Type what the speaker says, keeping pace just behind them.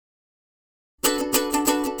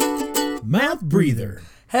Mouth Breather.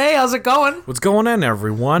 Hey, how's it going? What's going on,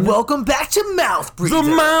 everyone? Welcome back to Mouth Breather. The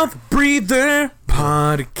Mouth Breather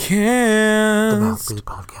Podcast. The Mouth Breather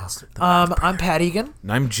Podcast. I'm Pat Egan.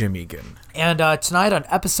 And I'm Jim Egan. And tonight on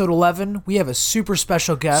episode 11, we have a super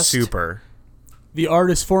special guest. Super. The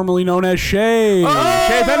artist formerly known as Shea. Oh!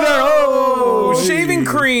 Shea Pender. Oh! Shaving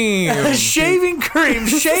cream. Shaving cream.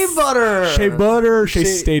 Shea butter. Shea butter. Shea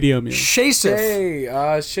Stadium. Yeah. Shea Sif.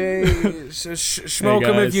 Smoke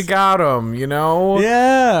them if you got them, you know?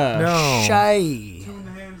 Yeah. No. Shea.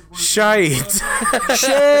 Shite.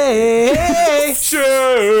 Shea. Shea.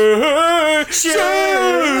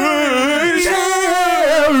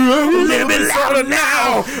 A little bit louder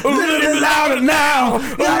now. A little bit louder now.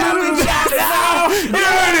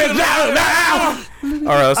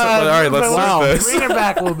 All right, let's wow. this. Bring it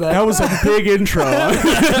back a little bit. That was a big intro.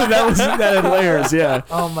 that had layers, yeah.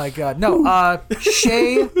 Oh my god. No,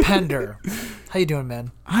 Shea Pender. How you doing,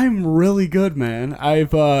 man? I'm really good, man.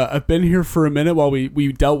 I've been here for a minute while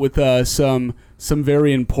we dealt with some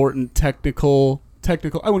very important technical I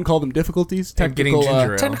wouldn't call them difficulties. Getting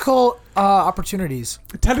ginger ale. Technical opportunities.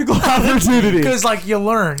 Technical opportunities. Because like you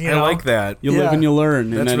learn, you know. I like that. You live and you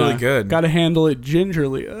learn. That's really good. Got to handle it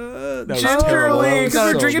gingerly. That was terrible. Gingerly,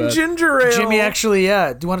 because we're drinking ginger ale. Jimmy, actually,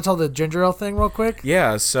 yeah. Do you want to tell the ginger ale thing real quick?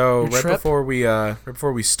 Yeah. So Your trip? before we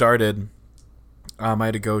started, I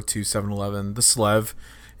had to go to 7-Eleven, the Slev,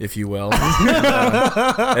 if you will,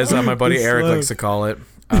 as my buddy Eric likes to call it.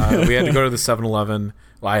 We had to go to the 7-Eleven.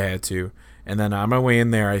 Well, I had to. And then on my way in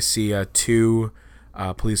there, I see two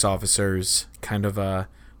police officers kind of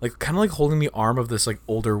holding the arm of this like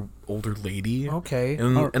older lady. Okay.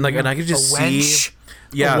 And I could just see.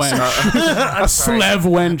 Yes. A Slev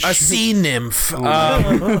wench. A sea nymph.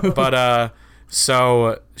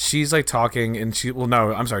 So she's like talking and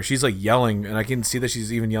she's like yelling, and I can see that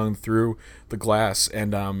she's even yelling through the glass.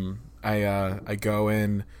 And I go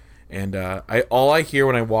in, and all I hear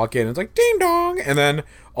when I walk in, it's like ding dong, and then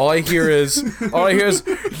all I hear is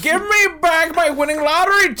give me back my winning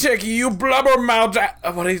lottery ticket, you blubber mouthed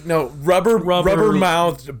rubber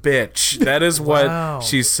mouthed bitch. That is what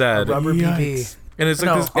she said. A rubber BB. And it's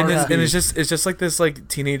like it's just like this like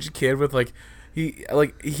teenage kid with like he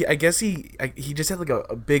just had like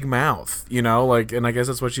a big mouth, you know, like, and I guess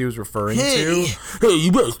that's what she was referring to. Hey, you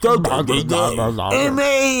better stop talking that. Hey,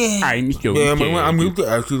 man. I'm going to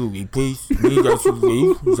ask you to leave, please. Need us to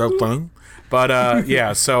leave. Is that fine? But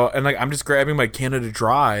yeah, so, and like I'm just grabbing my Canada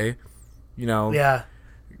Dry, you know. Yeah.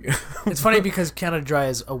 It's funny because Canada Dry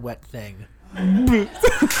is a wet thing. You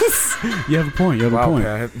have a point.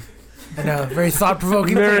 Pat. I know, very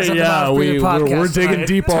thought-provoking things on the Mouth Breather podcast. We're digging tonight.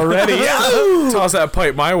 deep already. Toss that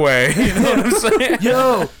pipe my way. You know what I'm saying?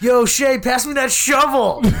 Yo, Shea, pass me that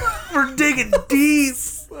shovel. We're digging deep.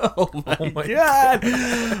 Oh my god.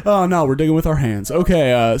 Oh no, we're digging with our hands.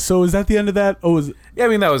 Okay, so is that the end of that? Oh, Yeah, I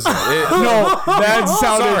mean that was it. No, that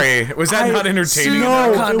sounded. Sorry, was that not entertaining?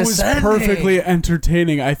 No, it was perfectly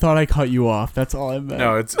entertaining. I thought I cut you off. That's all I meant.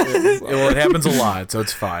 No, it happens a lot, so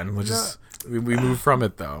it's fine. We move from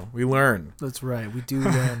it though. We learn. That's right, we do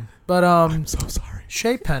learn. But I'm so sorry.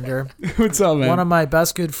 Shea Pender, what's up, man? one of my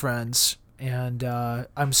best good friends, and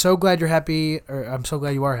I'm so glad you're happy, or I'm so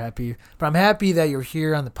glad you are happy. But I'm happy that you're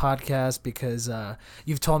here on the podcast because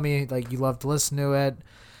you've told me like you love to listen to it.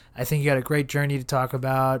 I think you got a great journey to talk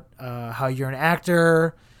about. How you're an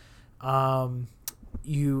actor.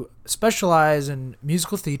 You specialize in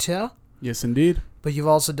musical theater. Yes, indeed. But you've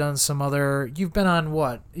also done some other. You've been on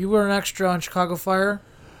what? You were an extra on Chicago Fire.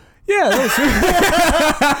 Yeah.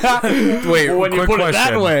 Wait, when you put question. it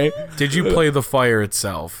that way, did you play the fire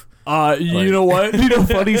itself? You know what? You know,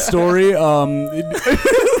 funny story.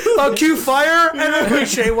 Cue fire, and then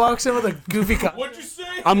Shea walks in with a goofy. What'd you say?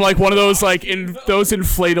 I'm like one of those like those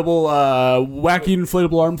inflatable, wacky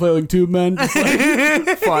inflatable arm flailing tube men. Just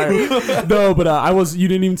like, fire. No, but you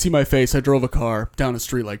didn't even see my face. I drove a car down a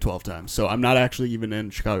street like 12 times, so I'm not actually even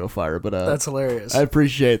in Chicago Fire. But that's hilarious. I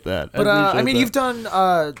appreciate that. But I mean, you've done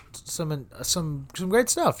some great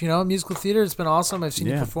stuff. You know, musical theater. It's been awesome. I've seen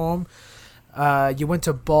you perform. You went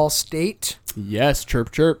to Ball State. Yes,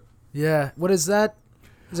 chirp chirp. Yeah. What is that?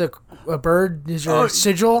 Is it a bird? Is your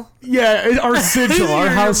sigil? Yeah, our sigil, our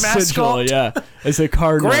house sigil. Yeah, it's a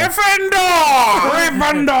cardinal.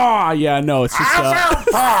 Gryffindor. Yeah, no, it's just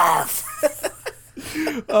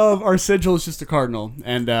our sigil is just a cardinal,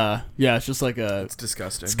 and it's just like It's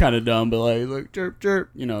disgusting. It's kind of dumb, but like chirp chirp.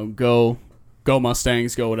 You know, go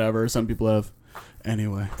Mustangs, go whatever. Some people have.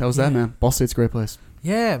 Anyway, that was that, man. Ball State's a great place.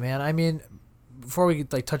 Yeah, man. I mean, before we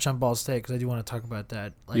like touch on Ball State, because I do want to talk about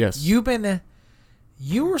that. Like, yes.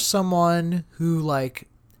 You were someone who like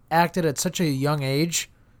acted at such a young age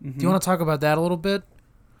Do you want to talk about that a little bit?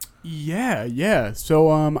 Yeah. So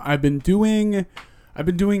I've been doing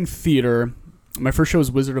theater. My first show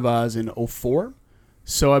was Wizard of Oz in 2004.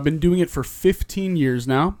 So I've been doing it for 15 years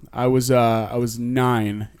now. I was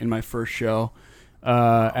 9 in my first show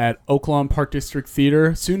at Oak Lawn Park District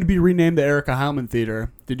Theater, soon to be renamed the Erica Heilman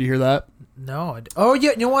Theater. Did you hear that? No. Oh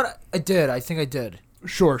yeah, you know what? I did. I think I did.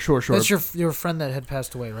 Sure. That's your friend that had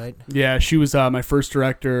passed away, right? Yeah, she was my first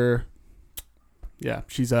director. Yeah,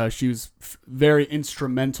 she was very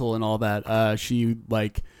instrumental in all that. She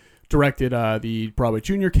like directed the Broadway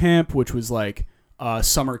Junior Camp, which was like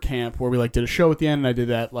summer camp where we like did a show at the end, and I did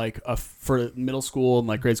that like for middle school and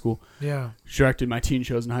like grade school. Yeah. She directed my teen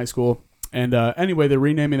shows in high school. And anyway, they're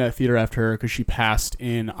renaming that theater after her because she passed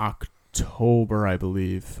in October, I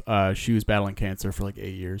believe. She was battling cancer for like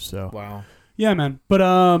 8 years. So Wow. Yeah, man. But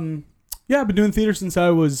yeah, I've been doing theater since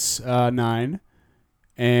I was 9,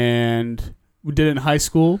 and we did it in high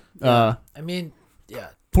school. I mean, yeah.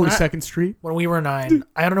 42nd Street. When we were 9,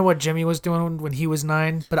 I don't know what Jimmy was doing when he was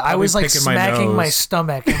 9, but I was like picking my smacking my nose.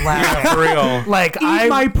 stomach and laughing. For real. Like Eat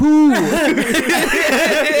my poo. and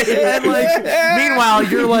like meanwhile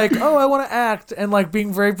you're like, oh, I want to act, and like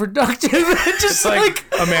being very productive. Just It's like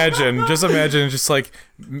imagine like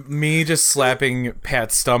me just slapping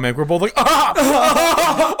Pat's stomach. We're both like,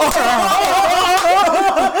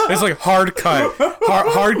 it's like hard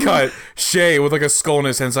cut. Shea with like a skull in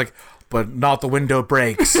his hand. It's like, but not the window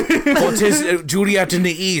breaks. Well, 'tis Juliet in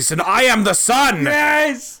the east, and I am the sun.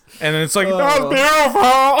 Yes. And then it's like, that's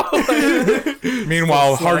beautiful.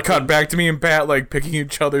 Meanwhile, hard cut back to me and Pat like picking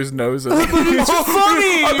each other's noses. It's so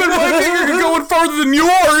funny. I bet my finger going farther than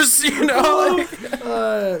yours. You know.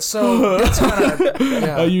 so that's kind of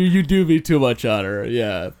yeah. You do me too much on her.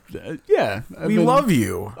 Yeah. Yeah. We love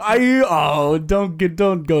you. Don't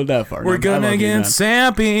go that far. We're I gonna love you, get man.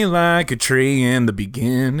 sappy like a tree in the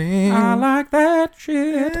beginning. I like that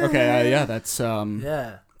shit. Okay. Yeah. That's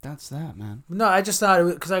Yeah. That's that, man. No, I just thought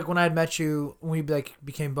because like when I had met you, when we like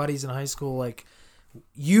became buddies in high school, like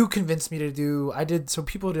you convinced me to do. I did. So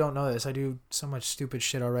people who don't know this, I do so much stupid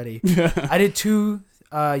shit already. I did 2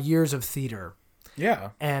 years of theater. Yeah.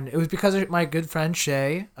 And it was because of my good friend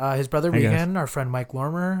Shea, his brother Regan, our friend Mike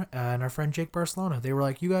Lormer, and our friend Jake Barcelona. They were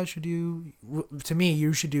like, you guys should do, to me,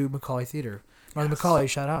 you should do Macaulay Theater. Marty Macaulay,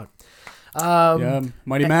 shout out. Yeah,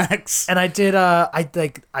 Mighty Max. And I did, I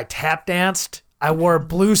tap danced. I wore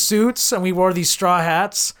blue suits, and we wore these straw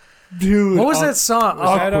hats. Dude, What was that song?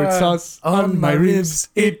 Awkward sauce on my ribs.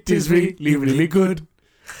 It is really, really good.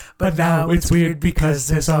 But now it's weird because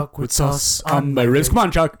there's awkward sauce on my ribs. Come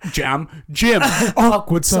on, Chuck. Jim.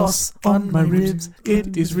 Awkward sauce on my ribs.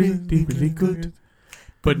 It is really, really good.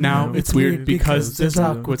 But now it's weird because there's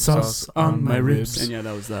awkward sauce on my ribs. And yeah,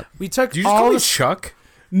 that was that. We took Did you just all call me the Chuck?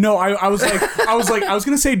 No, I was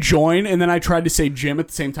gonna say join, and then I tried to say Jim at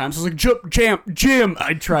the same time. So I was like, Jim.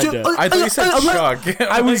 I tried to. I thought you said Chuck.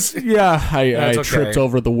 I was, yeah. I okay. tripped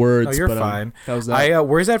over the words. Oh, you're but, fine. That was that.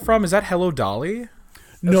 Where's that from? Is that Hello Dolly?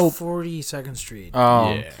 No. 42nd Street.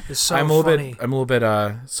 Oh, Yeah. It's so I'm a funny. little bit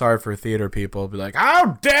sorry for theater people. Be like,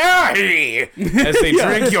 how dare he, as they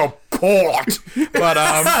drink your port. But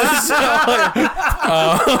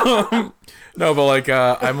no, but like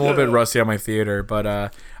I'm a little bit rusty on my theater. But I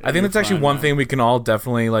think that's actually one thing we can all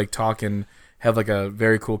definitely like talk and have like a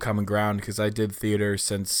very cool common ground, because I did theater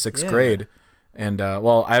since 6th grade, and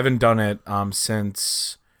well, I haven't done it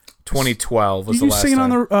since 2012 was Did the you last singing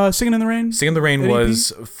time. on the Singing in the Rain? Singing in the Rain At EP?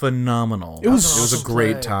 was phenomenal. It was a awesome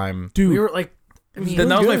great play. time. Dude. We were like, I mean, Then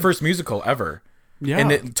that was my good. first musical ever. Yeah.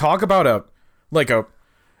 And talk about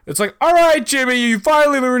it's like, all right, Jimmy, you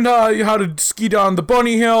finally learned how to ski down the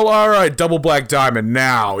bunny hill. All right, double black diamond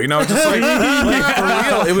now. You know, just like, like for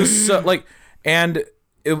real. It was like, and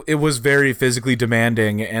it was very physically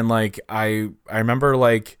demanding. And like, I remember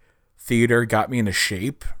like theater got me into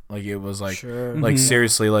shape. Like it was like, Sure. like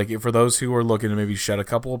seriously, like for those who are looking to maybe shed a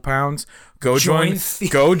couple of pounds, go Join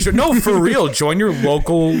no, for real, join your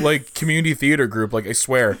local like community theater group. Like I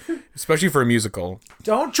swear, especially for a musical.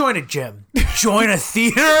 don't join a gym. Join a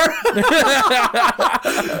theater.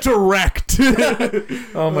 direct.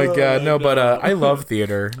 Oh my god, no, but I love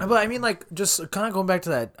theater. But I mean, like, just kind of going back to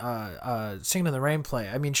that Singing in the Rain play.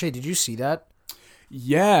 I mean, Shay, did you see that?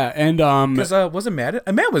 Yeah, and Because wasn't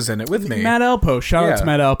Matt? Matt was in it with me. Matt Alpo. Shout out to Yeah.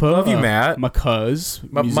 Matt Alpo. Love you, Matt. My cuz.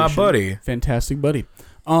 My musician. buddy. Fantastic buddy.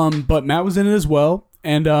 But Matt was in it as well.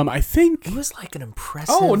 And I think It was like an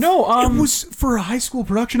impressive. Oh no, it was for a high school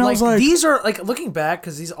production. I was like, these are like looking back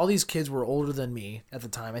because all these kids were older than me at the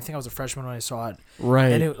time. I think I was a freshman when I saw it. right.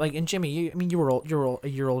 And it, like, and Jimmy, you were a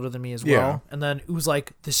year older than me as well. Yeah. And then it was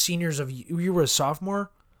like the seniors of you were a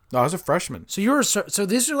sophomore. No, I was a freshman. So you were so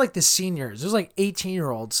these are like the seniors. There's like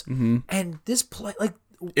 18-year-olds, and this play like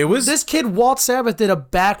It was this kid Walt Sabbath did a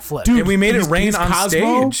backflip. and we made it rain he's on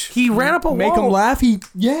Cosmo. stage. He ran up a Make wall. him laugh. And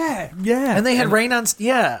And they had rain on.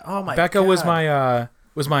 Oh my. Becca God.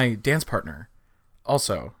 was my dance partner,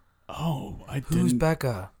 also. Oh, I didn't. Who's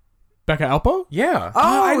Becca? Becca Alpo? Yeah.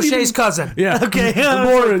 Oh, Shea's cousin. Yeah. Okay.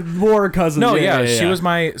 more cousins. No, yeah, she was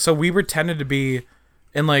my. So we pretended to be,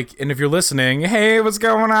 and if you're listening, hey, what's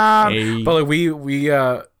going on? Hey. But we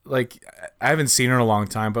I haven't seen her in a long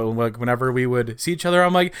time. But whenever we would see each other,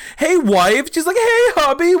 I'm like, hey, wife. She's like, hey,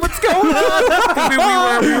 hubby, what's going on?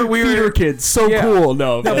 'Cause we were theater kids. So Yeah. cool.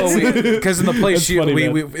 No, because in the play, That's funny,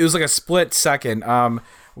 man. it was like a split second.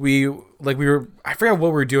 We were, I forgot what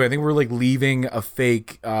we were doing. I think we were like leaving a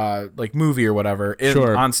fake movie or whatever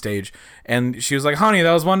on stage, and she was like, "Honey,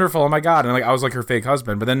 that was wonderful. Oh my god!" And I was like her fake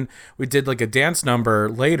husband. But then we did like a dance number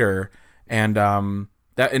later, and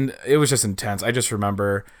it was just intense. I just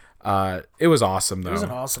remember it was awesome though. It was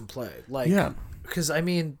an awesome play. Because I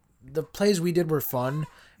mean, the plays we did were fun,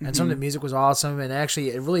 and some of the music was awesome, and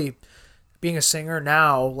actually, it really, being a singer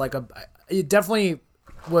now, it definitely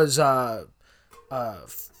was.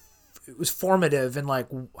 It was formative in like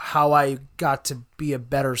how I got to be a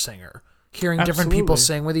better singer. Hearing different people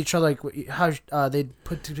sing with each other, like how they'd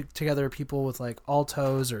put together people with like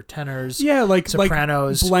altos or tenors,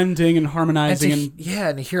 sopranos, like blending and harmonizing,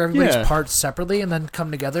 and to hear everybody's parts separately and then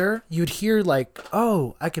come together. You'd hear like,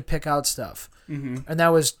 oh, I could pick out stuff, and that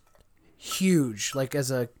was huge. Like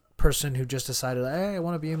as a person who just decided, hey, I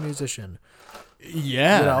want to be a musician.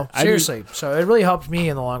 Yeah, seriously. So it really helped me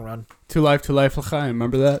in the long run. To Life L'Chaim.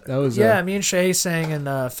 Remember that? That was me and Shea sang in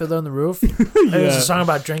Fiddler on the Roof. It was a song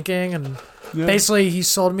about drinking, and basically he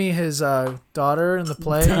sold me his daughter in the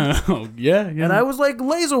play. And I was like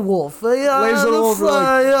Laser Wolf,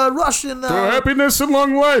 Russian. For happiness and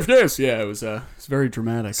long life. Yes, it was very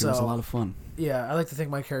dramatic. It was a lot of fun. Yeah, I like to think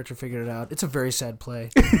my character figured it out. It's a very sad play.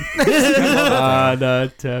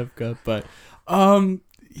 But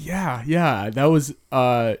yeah, that was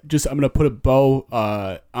just. I'm gonna put a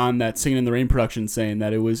bow on that Singing in the Rain production, saying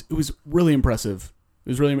that it was really impressive. It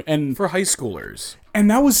was really, and for high schoolers, and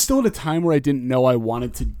that was still at a time where I didn't know I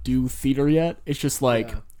wanted to do theater yet. It's just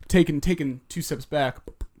like taking 2 steps back.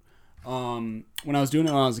 When I was doing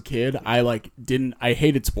it when I was a kid, I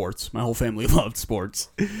hated sports. My whole family loved sports.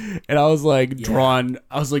 And I was drawing,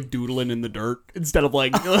 I was doodling in the dirt instead of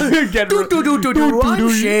getting I'm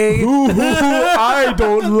Shea. I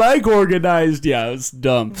don't like organized. Yeah, it was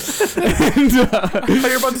dumb. And,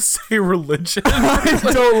 you're about to say religion. I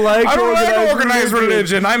don't like organized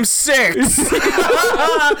religion. I'm 6.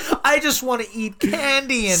 I just want to eat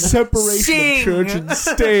candy and separation sing. of church and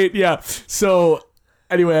state. Yeah. So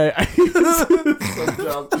anyway, I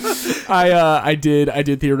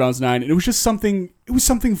did theater when I was 9, and it was just something. It was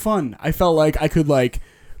something fun. I felt like I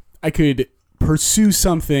could pursue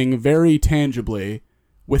something very tangibly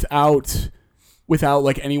without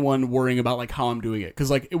anyone worrying about how I'm doing it,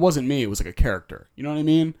 because it wasn't me. It was a character. You know what I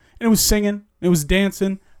mean? And it was singing, and it was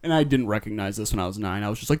dancing, and I didn't recognize this when I was 9. I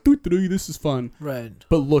was just like, this is fun. Right.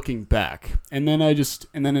 But looking back, and then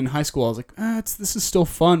in high school I was like, this is still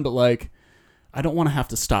fun, but I don't want to have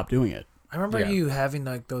to stop doing it. I remember you having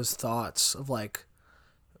those thoughts of we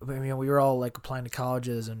were all applying to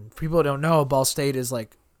colleges, and people who don't know, Ball State is a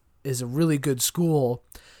really good school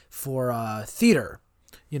for theater,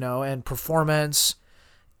 and performance.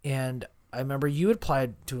 And I remember you had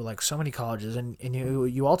applied to so many colleges, and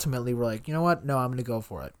you ultimately were like, you know what? No, I'm going to go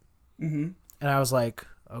for it. Mm-hmm. And I was like,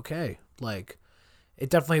 okay, it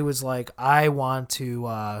definitely was I want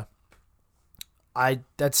to.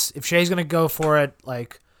 If Shea's gonna go for it,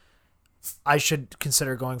 I should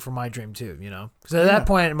consider going for my dream too, because at that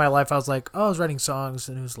point in my life I was I was writing songs,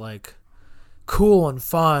 and it was cool and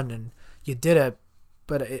fun, and you did it,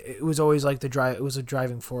 but it was always the drive. It was a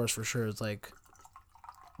driving force for sure. It's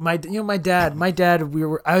my dad. I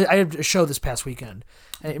had a show this past weekend.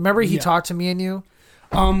 And remember he talked to me and you.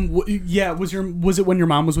 Was it when your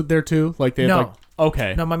mom was there too? They no.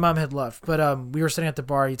 Okay. No, my mom had left, but we were sitting at the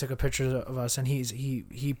bar. He took a picture of us, and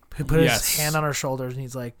he put his hand on our shoulders, and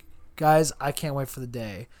he's like, "Guys, I can't wait for the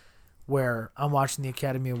day where I'm watching the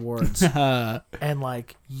Academy Awards, and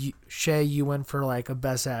Shea, you win for a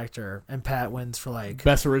Best Actor, and Pat wins for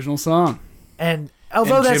Best Original Song." And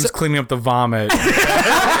although that's Jim's cleaning up the vomit in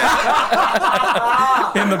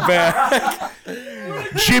the back.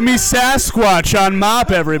 Jimmy Sasquatch on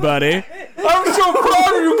mop, everybody. I'm so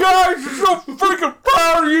proud of you guys. I'm so freaking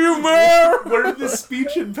proud of you, man. Where did this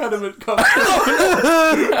speech impediment come from?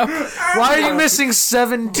 Why are you missing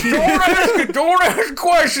 17? Don't ask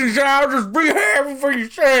questions, Al. Just be happy for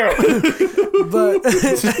yourself. But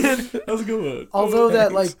That was a good one. although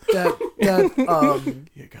that Yeah,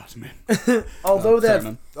 gosh, man. although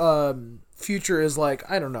Sorry, that future is like,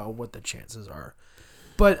 I don't know what the chances are,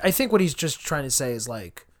 but I think what he's just trying to say is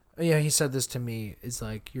like, yeah, he said this to me, is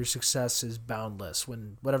like your success is boundless,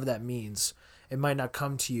 when whatever that means. It might not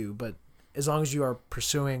come to you, but as long as you are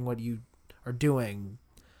pursuing what you are doing,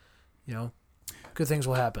 you know, good things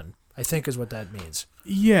will happen, I think is what that means.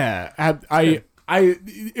 Yeah,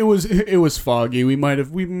 it was foggy. We might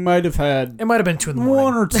have had It might have been 2 in the morning.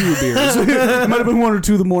 1 or 2 beers. It might have been 1 or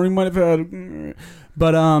 2 in the morning. Might have had,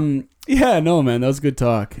 but yeah, no, man, that was good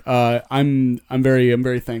talk. I'm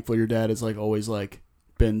very thankful your dad has like always like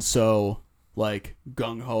been so like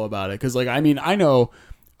gung ho about it, because like I mean I know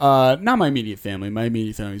not my immediate family. My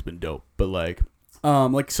immediate family's been dope, but like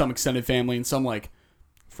some extended family and some like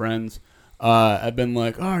friends have been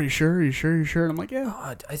like, oh, are you sure? Are you sure? Are you sure? And I'm like, yeah,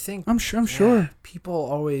 God, I think I'm sure. People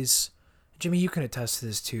always, Jimmy, you can attest to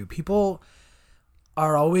this too. People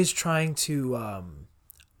are always trying to.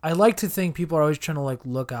 I like to think people are always trying to like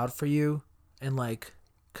look out for you and like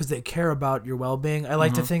because they care about your well-being. I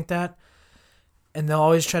like to think that, and they'll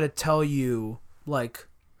always try to tell you like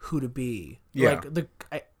who to be. Yeah.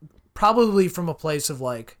 Like probably from a place of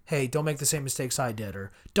like, hey, don't make the same mistakes I did,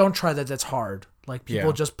 or don't try that. That's hard. Like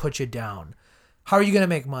people just put you down. How are you gonna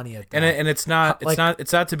make money at that? And it's not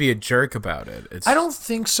to be a jerk about it. It's I don't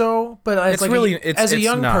think so, but as a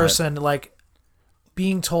young person, like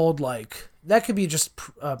being told like that could be just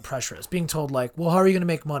pressurous. Being told like, well, how are you gonna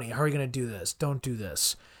make money? How are you gonna do this? Don't do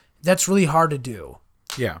this. That's really hard to do.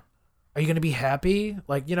 Yeah. Are you gonna be happy?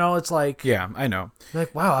 Like, you know, it's like, Yeah, I know.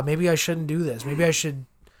 like, wow, maybe I shouldn't do this. Maybe I should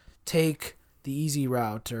take the easy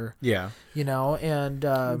route, or Yeah. you know, and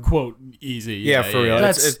Quote easy. Yeah, for real.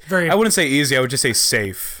 That's It's very. I wouldn't say easy. I would just say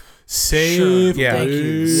safe. Safe. Sure. Yeah, Thank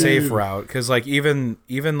you. safe route. Because like even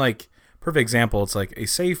like perfect example, it's like a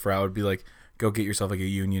safe route would be like go get yourself like a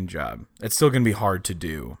union job. It's still gonna be hard to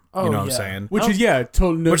do. Oh, you know what I'm yeah. saying? Which is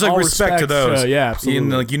Which like all respect to those. yeah, absolutely.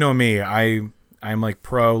 And, like you know me, I'm like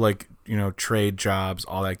pro like you know trade jobs,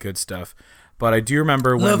 all that good stuff. But I do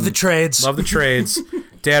remember when Love the trades. Love the trades.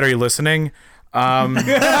 Dad, are you listening?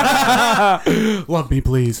 Love me,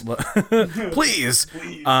 please. Please.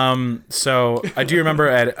 So I do remember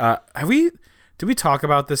at did we talk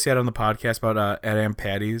about this yet on the podcast about at Aunt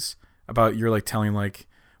Patty's about you're like telling like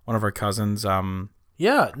one of our cousins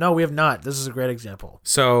Yeah, no, we have not. This is a great example.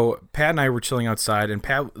 so Pat and I were chilling outside and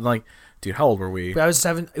Pat like dude, how old were we? I was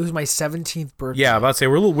 7. It was my 17th birthday. Yeah, about to say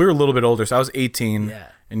we were a little bit older. So I was 18 Yeah.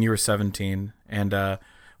 and you were 17 and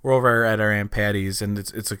we're over at our Aunt Patty's and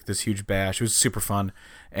it's like this huge bash. It was super fun.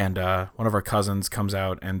 And one of our cousins comes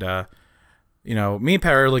out and you know, me and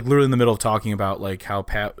Pat are like literally in the middle of talking about like how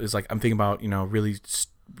Pat is like I'm thinking about, you know,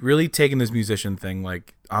 really taking this musician thing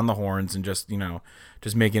like on the horns and just, you know,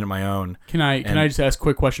 just making it my own. Can I just ask a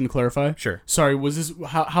quick question to clarify? Sure. Sorry, was this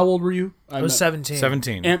how old were you? I was 17.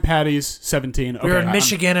 17. Aunt Patty's 17. Okay, We were in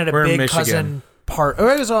Michigan at a we're in big Michigan. cousin part. Oh,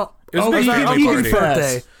 it was It was a our big family uncle's party.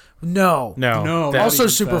 birthday. No. No, that- Also Eating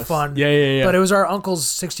super fest. fun. Yeah. But it was our uncle's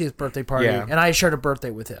 60th birthday party, Yeah. and I shared a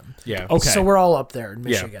birthday with him. yeah. Okay. So we're all up there in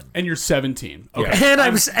Michigan. and you're 17. Okay. Yeah.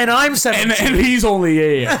 And I'm 17. And he's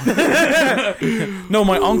only yeah. No,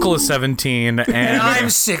 my uncle is 17 and and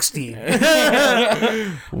I'm 60.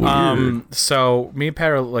 so me and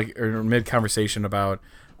Pat are like mid conversation about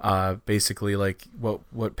basically like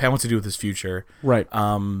what Pat wants to do with his future. Right.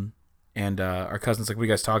 And our cousin's like, what are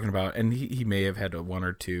you guys talking about? And he may have had a 1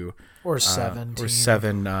 or 2 Or 17. or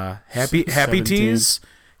 7 happy 17. teas.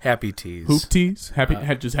 Happy teas. Hoop tees?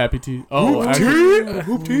 Just happy tees. Oh,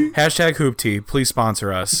 hoop tea. Hashtag hoop tea. Please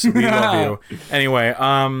sponsor us. We love you. Anyway,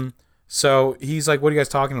 so he's like, what are you guys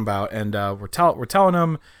talking about? And we're telling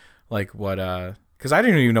him like what because I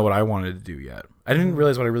didn't even know what I wanted to do yet. I didn't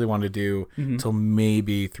realize what I really wanted to do until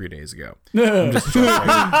maybe 3 days ago. I'm just joking.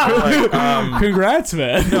 Like, Congrats,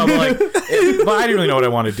 man. no, but like, but I didn't really know what I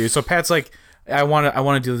wanted to do. So Pat's like, I want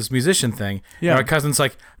to do this musician thing. Yeah. And my cousin's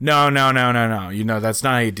like, no. You know, that's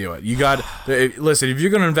not how you do it. You got listen. If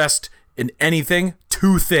you're gonna invest in anything,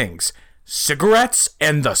 2 things: cigarettes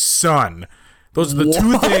and the sun. Those are the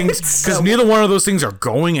 2 things, because neither one of those things are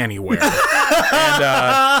going anywhere. And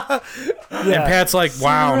Pat's like,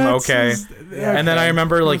 wow, okay. And then I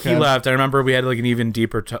remember like he left. I remember we had like an even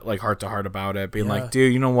deeper like heart to heart about it, being like,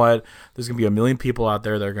 dude, you know what? There's gonna be a million people out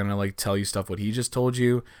there that are gonna like tell you stuff what he just told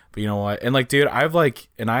you But you know what? And like, dude,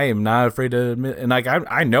 and I am not afraid to admit, and like,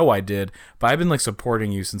 I know I did, but I've been like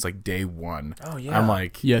supporting you since like day one. Oh yeah. I'm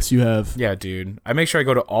like, Yes, you have. yeah, dude. I make sure I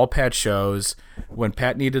go to all Pat shows. When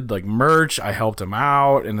Pat needed like merch, I helped him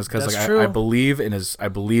out, and it's because like I believe in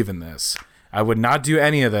this. I would not do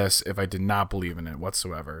any of this if I did not believe in it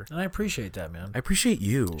whatsoever. And I appreciate that, man. I appreciate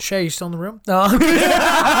you. Shay, you still in the room? No. No.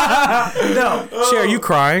 Shay, are you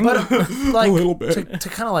crying? But like, A little bit. to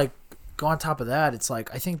kind of like go on top of that, it's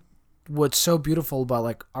like I think what's so beautiful about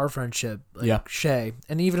like our friendship, like Shay,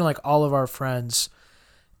 and even like all of our friends,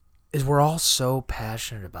 is we're all so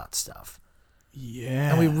passionate about stuff. Yeah.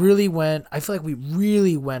 And we really went. I feel like we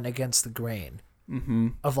really went against the grain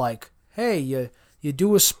of like, hey, you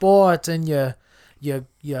do a sport and you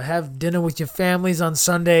have dinner with your families on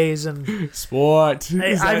Sundays and sport.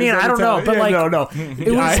 I mean, I don't know, but like, no.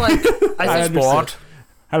 It was like I think Sport.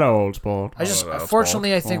 Hello, old sport. I just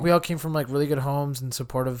fortunately I think we all came from like really good homes and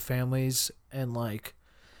supportive families, and like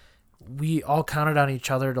we all counted on each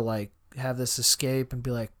other to like have this escape and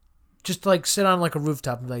be like, just like sit on like a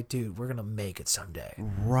rooftop and be like, dude, we're gonna make it someday.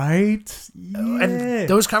 Right? Yeah. And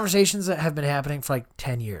those conversations that have been happening for like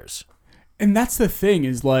 10 years. And that's the thing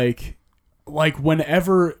is like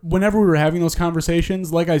whenever we were having those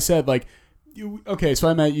conversations, like I said, like, so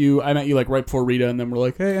I met you like right before Rita, and then we're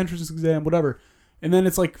like, hey, entrance exam, whatever. And then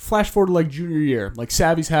it's like flash forward to like junior year, like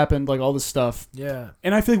Savvy's happened, like all this stuff. Yeah.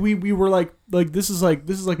 And I feel like we were like this is like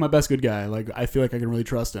my best good guy. Like I feel like I can really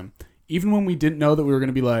trust him. Even when we didn't know that we were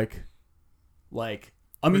gonna be like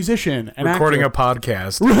a musician, an recording actor. a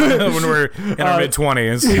podcast when we're in our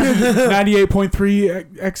mid-20s.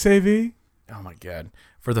 98.3 XAV. Oh my god.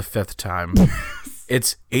 For the 5th time.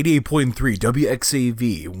 It's 88.3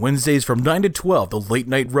 WXAV. Wednesdays from 9 to 12, the late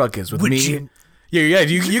night ruckus with me. Yeah,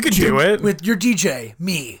 you can do it. With your DJ,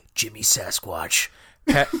 me, Jimmy Sasquatch.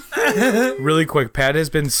 Pat, really quick, Pat has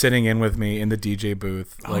been sitting in with me in the DJ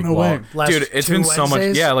booth. Like, no way. Dude, it's been so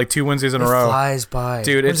much. Yeah, like 2 Wednesdays in a row. Flies by.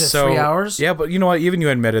 Dude, it's so 3 hours? Yeah, but you know what? Even you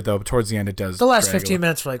admitted though, towards the end it does. The last drag 15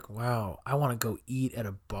 minutes were like, wow, I want to go eat at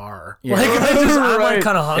a bar. Yeah. Like, I'm like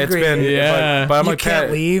kind of hungry. It's been, Yeah. but I'm you like, can't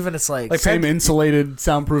Pat, leave, and it's like Same insulated,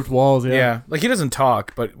 soundproofed walls. Yeah. yeah, like he doesn't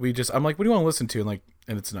talk, but I'm like, what do you want to listen to?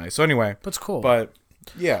 And it's nice. So anyway, But it's cool. but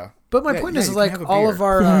yeah. But my point is you like can have a all beer. of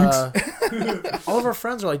our all of our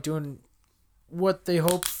friends are like doing what they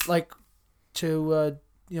hope like to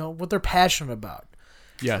what they're passionate about.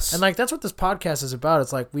 Yes. And like that's what this podcast is about.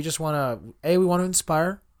 It's like we just want to we want to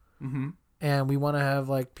inspire, and we want to have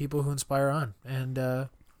like people who inspire on, and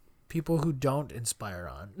people who don't inspire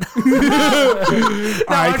on.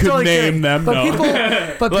 I could totally name kidding. them. But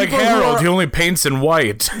No. but Like people Harold, who he are, only paints in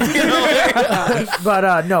white.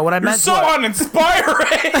 but no, what I You're meant so was,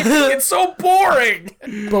 uninspiring. It's so boring.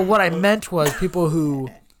 but what I meant was people who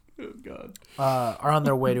God. are on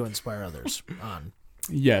their way to inspire others on.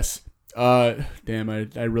 Yes. Damn,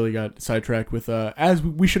 I really got sidetracked with as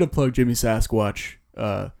we should have plugged Jimmy Sasquatch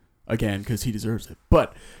again because he deserves it.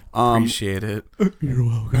 But Appreciate it. you're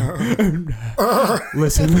welcome.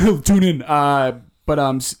 Listen, tune in.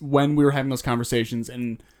 But when we were having those conversations,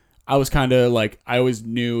 and I was kind of like, I always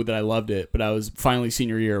knew that I loved it, but I was finally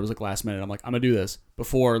senior year. It was like last minute. I'm like, I'm gonna do this.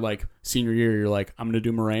 Before like senior year, you're like, I'm gonna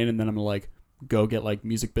do Moraine, and then I'm gonna like go get like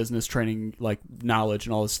music business training, like knowledge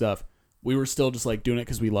and all this stuff. We were still just like doing it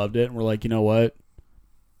because we loved it, and we're like, you know what?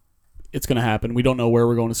 It's gonna happen. We don't know where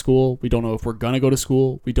we're going to school. We don't know if we're gonna go to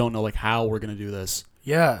school. We don't know like how we're gonna do this.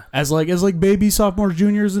 Yeah. As baby sophomores,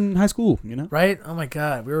 juniors in high school, you know? Right? Oh my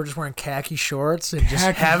God. We were just wearing khaki shorts and just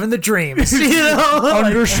having the dreams. You know?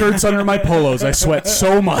 Undershirts under my polos. I sweat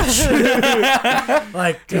so much.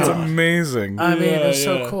 Like, It's amazing. I mean, it's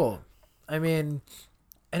so cool. I mean,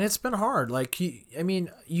 and it's been hard. Like,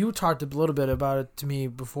 you talked a little bit about it to me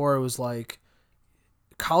before. It was like,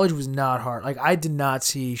 college was not hard. Like, I did not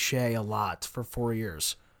see Shay a lot for 4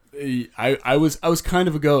 years. I was kind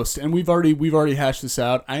of a ghost, and we've already hashed this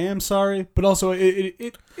out. I am sorry, but also it No,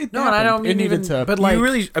 happened. and I don't mean it needed even, to. but like, you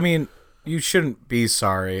really, I mean, you shouldn't be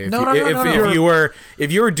sorry. If No.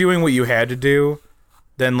 if you were doing what you had to do,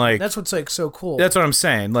 then like that's what's like so cool. that's what I'm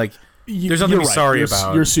saying. Like there's nothing to be sorry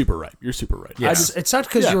about. You're super right. You're super right. Yeah. It sucked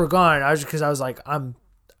because you were gone. I was like,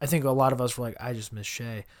 I think a lot of us were like, I just miss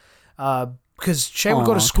Shay. Because Shay would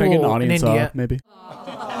go to Can I get an school in audience India. off, maybe.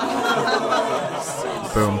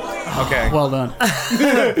 Boom. Okay. Well done.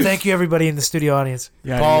 Thank you, everybody in the studio audience.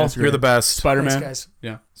 Yeah, Paul, you guys are you're great. the best. Spider-Man. Thanks, guys.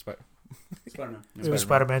 Yeah. Spider-Man. It was a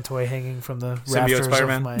Spider-Man toy hanging from the Symbiote rafters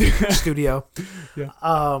Spider-Man. of my studio. Yeah.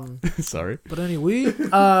 Sorry. But anyway,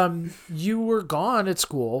 you were gone at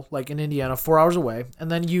school, like in Indiana, 4 hours away,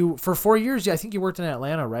 and then for 4 years, I think you worked in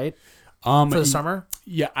Atlanta, right? For the summer?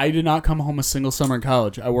 Yeah, I did not come home a single summer in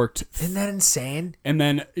college. I worked. Isn't that insane? And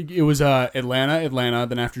then it was Atlanta.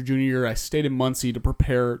 Then after junior year, I stayed in Muncie to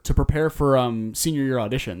prepare for senior year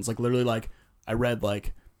auditions. Like literally, like I read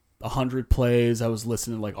like 100 plays. I was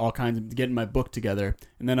listening to like all kinds of getting my book together.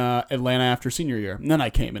 And then Atlanta after senior year, and then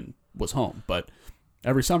I came and was home. But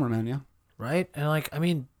every summer, man, yeah. Right, and like I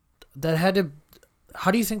mean, that had to.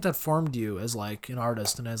 How do you think that formed you as like an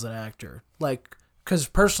artist and as an actor? Like. Because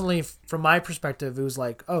personally, from my perspective, it was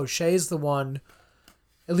like, oh, Shea's the one,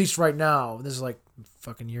 at least right now, this is like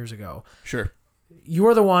fucking years ago. Sure.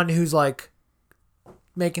 You're the one who's like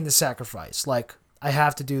making the sacrifice. Like, I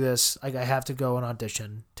have to do this. Like, I have to go and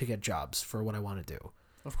audition to get jobs for what I want to do.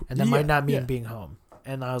 And that might not mean being home.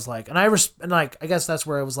 And I was like, and I guess that's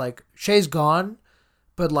where I was like, Shea's gone,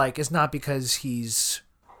 but like, it's not because he's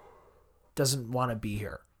doesn't want to be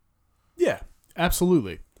here. Yeah,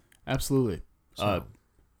 absolutely. Absolutely. So.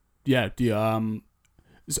 Yeah. Do you, I'm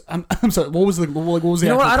sorry. What was the You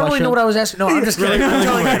know what? I don't really know what I was asking. No, I'm just kidding. I'm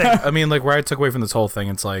totally kidding. I mean, like where I took away from this whole thing,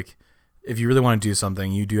 it's like if you really want to do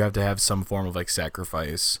something, you do have to have some form of like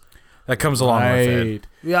sacrifice that comes along with it.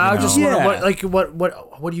 Yeah, I just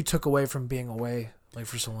what you took away from being away like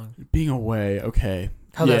for so long. Being away, okay.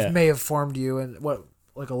 How that may have formed you, and what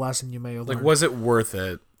like a lesson you may have learned. Like, was it worth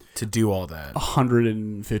it to do all that?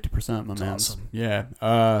 150%, my man. Awesome.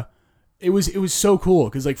 Yeah. It was so cool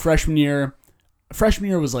because like freshman year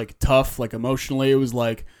was like tough, like emotionally. It was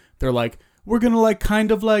like they're like, we're gonna like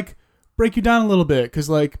kind of like break you down a little bit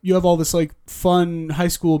because like you have all this like fun high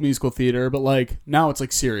school musical theater, but like now it's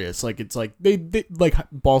like serious. Like it's like they like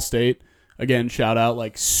Ball State again, shout out,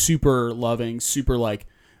 like super loving, super like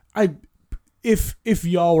if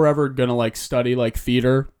y'all were ever gonna like study like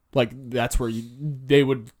theater, like that's where they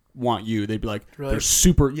would want you. They'd be like, really? They're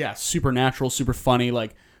super natural, super funny,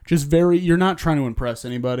 like. Just very, you're not trying to impress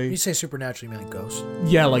anybody. When you say supernatural, you mean like ghosts?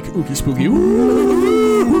 Yeah, like ooky spooky.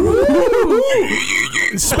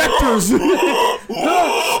 Specters.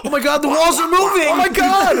 Oh my god, the walls are moving. Oh my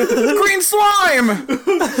god, green slime.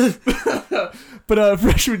 But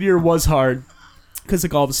freshman year was hard because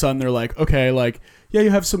like all of a sudden they're like, okay, like yeah, you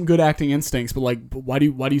have some good acting instincts, but like, why do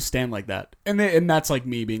you stand like that? And that's like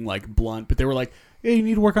me being like blunt, but they were like. Yeah, you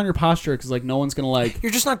need to work on your posture because like no one's gonna like.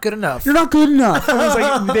 You're just not good enough. You're not good enough. And I was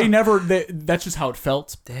like, that's just how it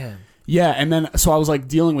felt. Damn. Yeah, and then so I was like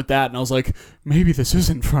dealing with that, and I was like, maybe this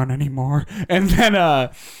isn't fun anymore. And then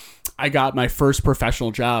I got my first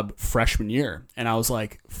professional job freshman year, and I was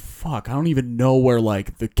like, fuck, I don't even know where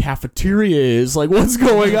like the cafeteria is. Like, what's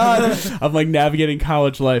going on? I'm like navigating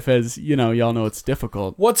college life as y'all know it's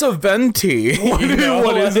difficult. What's a venti?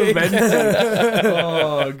 What is a venti?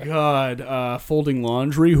 Oh god, folding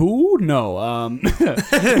laundry? Who? No.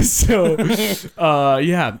 So,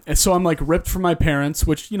 yeah. And so I'm like ripped from my parents,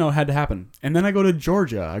 which had to happen. And then I go to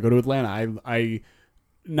Georgia. I go to Atlanta. I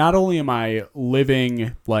not only am I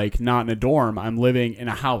living like not in a dorm, I'm living in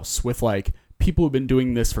a house with like people who've been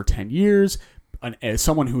doing this for 10 years, as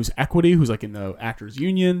someone who's equity, who's like in the actors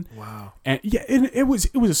union. Wow. And yeah, it was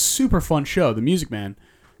a super fun show, The Music Man.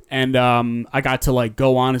 And I got to like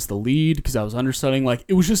go on as the lead because I was understudying. Like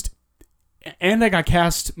it was just, and I got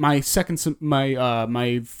cast my first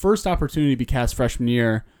opportunity to be cast freshman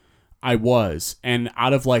year. I was, and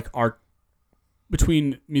out of like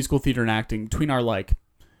between musical theater and acting, between our like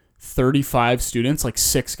 35 students, like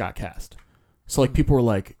 6 got cast. So like people were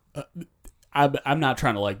like, I'm not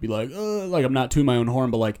trying to like be like I'm not tooting my own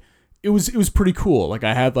horn, but like it was pretty cool. Like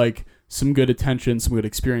I had like some good attention, some good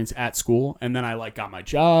experience at school, and then I like got my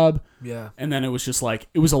job. Yeah. And then it was just like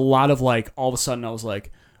it was a lot of like all of a sudden I was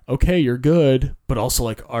like, okay, you're good, but also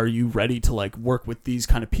like, are you ready to like work with these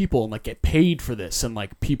kind of people and like get paid for this, and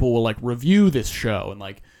like people will like review this show, and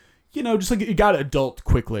like just like it got adult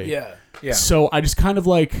quickly. Yeah. Yeah. So I just kind of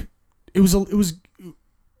like it was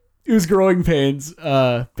growing pains, big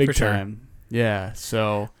for sure. time. Yeah,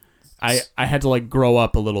 so I had to like grow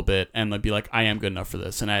up a little bit and like be like I am good enough for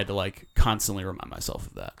this, and I had to like constantly remind myself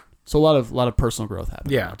of that. So a lot of personal growth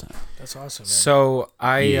happened. Yeah, all the time. That's awesome, man. So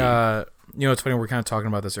it's funny, we're kind of talking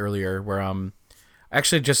about this earlier, where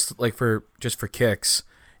actually just for kicks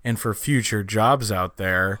and for future jobs out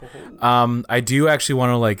there, I do actually want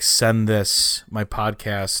to like send my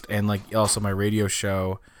podcast and like also my radio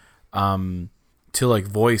show to like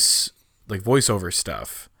voiceover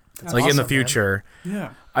stuff. That's like awesome, in the future. Man.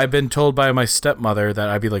 Yeah. I've been told by my stepmother that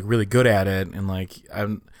I'd be like really good at it, and like I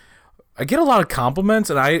get a lot of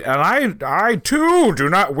compliments, and I too do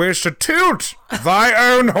not wish to toot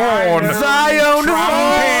thy own horn. Thy own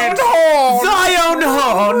horn. Thy own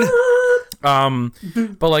horn.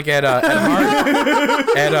 But like at Heart,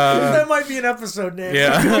 that might be an episode name.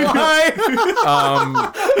 Yeah.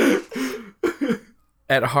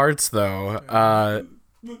 At Hearts though,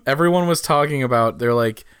 everyone was talking about. They're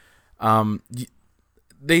like,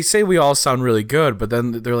 they say we all sound really good, but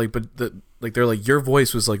then they're like, they're like, your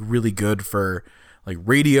voice was like really good for like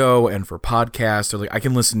radio and for podcasts. Or like, I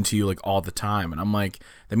can listen to you like all the time, and I'm like,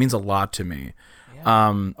 that means a lot to me.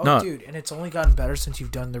 No, dude, and it's only gotten better since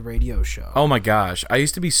you've done the radio show. Oh my gosh, I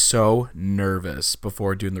used to be so nervous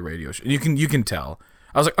before doing the radio show. You can tell.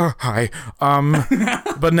 I was like, oh hi,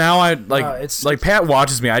 but now I like it's Pat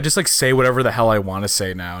watches me. I just like say whatever the hell I want to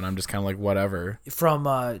say now, and I'm just kind of like whatever. From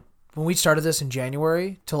when we started this in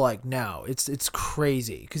January to like now, it's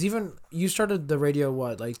crazy. Because even you started the radio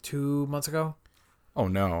like 2 months ago. Oh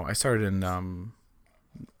no, I started in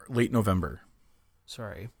late November.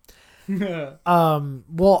 Sorry.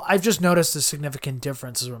 Well, I've just noticed a significant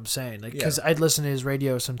difference is what I'm saying. Like, because I'd listen to his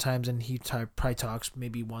radio sometimes, and he probably talks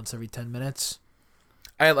maybe once every 10 minutes.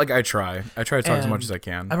 I try to talk as much as I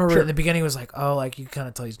can. I remember in the beginning it was like, oh, like you kind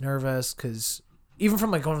of tell he's nervous because even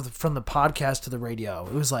from like going from the podcast to the radio,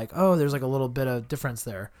 it was like, oh, there's like a little bit of difference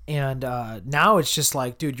there. And now it's just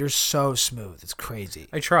like, dude, you're so smooth. It's crazy.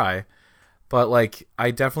 I try, but like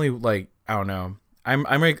I definitely like I don't know.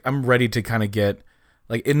 I'm ready to kind of get.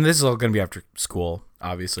 Like, and this is all going to be after school,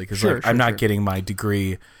 obviously, because I'm not getting my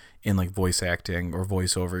degree in like voice acting or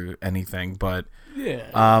voiceover anything. But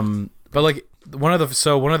but like one of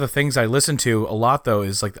the things I listen to a lot though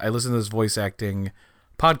is like I listen to this voice acting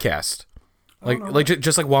podcast,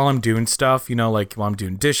 just like while I'm doing stuff, you know, like while I'm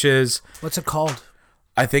doing dishes. What's it called?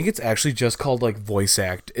 I think it's actually just called like voice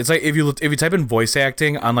act. It's like if you type in voice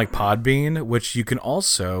acting on like Podbean, which you can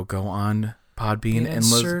also go on Podbean and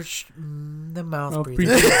search the mouth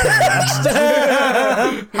breathing.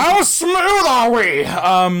 How smooth are we?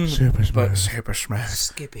 Super smooth. Super smooth.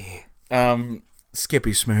 Skippy.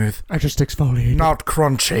 Skippy smooth. I just exfoliated. Not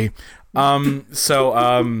crunchy.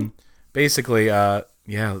 Basically,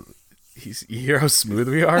 you hear how smooth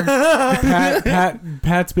we are?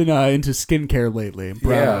 Pat's been into skincare lately.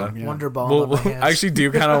 Yeah. Wonder Ball. Well, I actually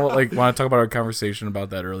do kind of like want to talk about our conversation about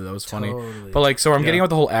that earlier. That was funny. Totally. But like, so I'm getting at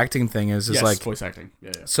the whole acting thing is like voice acting.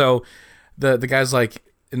 Yeah. So the guy's like,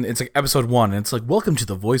 and it's like episode 1, and it's like, welcome to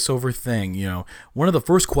the voiceover thing. You know, one of the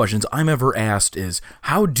first questions I'm ever asked is,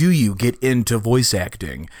 how do you get into voice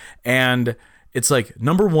acting? And it's like,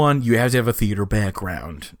 number 1, you have to have a theater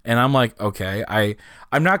background. And I'm like, okay,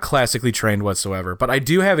 I'm not classically trained whatsoever, but I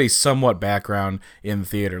do have a somewhat background in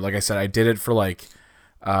theater. Like I said, I did it for like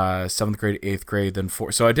 7th grade, 8th grade, then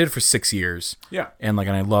 4. So I did it for 6 years. Yeah. And like,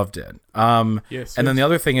 and I loved it. Yes. And then the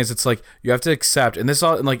other thing is, it's like, you have to accept, and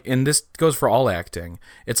this goes for all acting.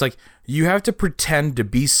 It's like, you have to pretend to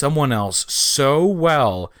be someone else so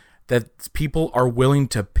well that people are willing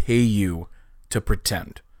to pay you to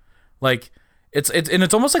pretend. Like, it's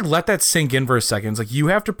almost like, let that sink in for a second. It's like, you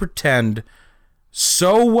have to pretend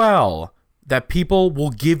so well that people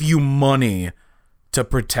will give you money to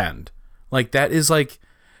pretend. Like, that is like,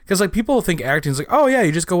 because like people think acting is like, oh yeah,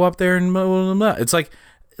 you just go up there and blah, blah, blah. It's like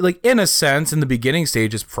in a sense in the beginning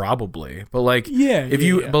stages probably, but like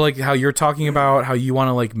but like how you're talking about how you want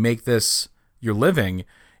to like make this your living,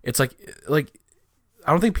 it's like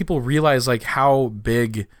I don't think people realize like how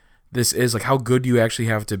big this is, like how good you actually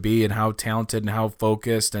have to be and how talented and how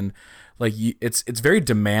focused, and like it's very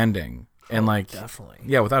demanding. And like, definitely,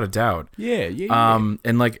 yeah, without a doubt. Yeah.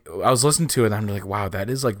 And like, I was listening to it, and I'm like, wow, that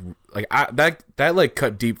is like that like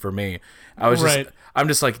cut deep for me. I'm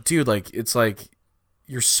just like, dude, like, it's like,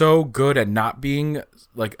 you're so good at not being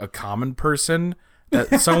like a common person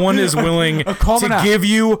that someone is willing to give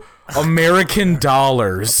you American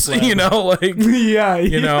dollars, you know, like,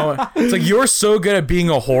 you know, it's like, you're so good at being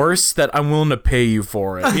a horse that I'm willing to pay you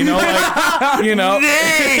for it, you know, like, you know,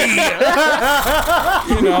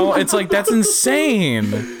 you know, it's like, that's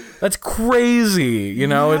insane. That's crazy, you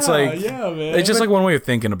know. It's like, man. It's just like one way of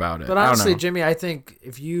thinking about it. But honestly, Jimmy, I think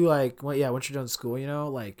if you like, once you're done school, you know,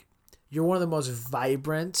 like, you're one of the most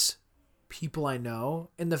vibrant people I know,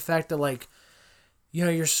 in the fact that like, you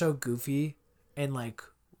know, you're so goofy and like,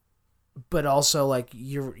 but also like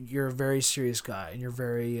you're a very serious guy, and you're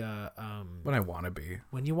very when I want to be,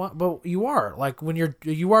 when you want, but you are like, when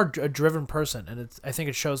you are a driven person, and I think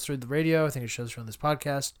it shows through the radio. I think it shows through this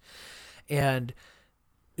podcast. And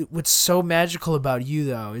what's so magical about you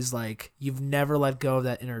though is like, you've never let go of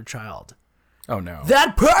that inner child. Oh no.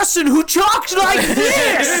 That person who talks like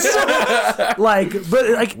this! Like,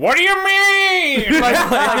 but like, what do you mean?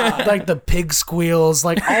 like the pig squeals,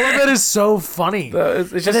 like all of it is so funny.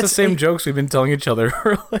 It's just the same jokes we've been telling each other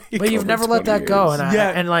for like, but you've never let that go, and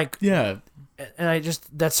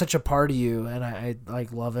that's such a part of you, and I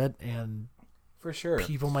like love it. And For sure.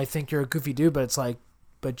 people might think you're a goofy dude, but it's like,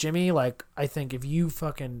 but Jimmy, like, I think if you're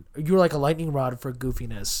like a lightning rod for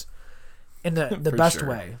goofiness in the For best sure.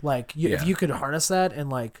 way. Like, if you could harness that and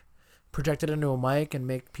like project it into a mic and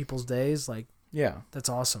make people's days, like, Yeah. that's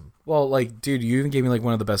awesome. Well, like, dude, you even gave me like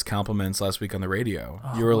one of the best compliments last week on the radio.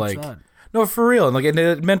 You were what's like, that? no, for real, and like,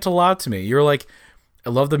 it meant a lot to me. You were like, I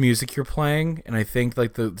love the music you're playing, and I think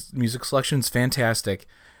like the music selection's fantastic.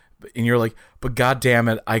 And you're like, but god damn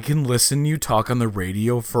it, I can listen to you talk on the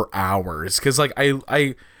radio for hours, because like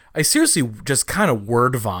I seriously just kind of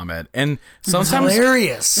word vomit, and sometimes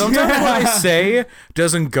Hilarious. sometimes what I say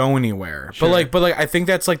doesn't go anywhere. But like I think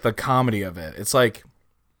that's like the comedy of it. It's like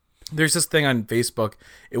there's this thing on Facebook.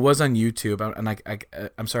 It was on YouTube,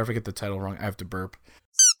 and I'm sorry if I get the title wrong. I have to burp.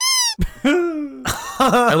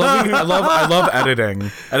 I love editing.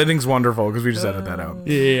 Editing's wonderful because we just edit that out.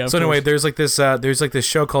 Yeah. So anyway, there's like this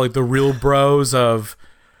show called like The Real Bros of,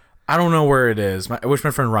 I don't know where it is. I wish my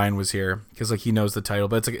friend Ryan was here because like he knows the title,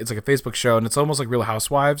 but it's like a Facebook show, and it's almost like Real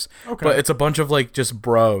Housewives. Okay. But it's a bunch of like just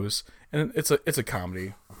bros, and it's a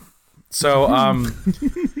comedy. So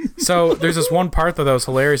so there's this one part though that was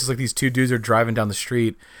hilarious. It's like these two dudes are driving down the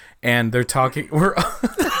street, and they're talking.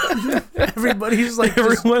 Everybody's like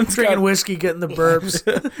Everyone's drinking got- whiskey, getting the burps.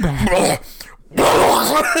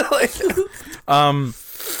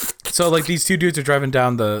 So like these two dudes are driving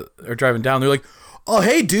down. They're like, oh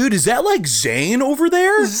hey dude, is that like Zane over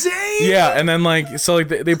there? Zane. Yeah, and then like so like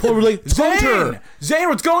they pull over like Zane,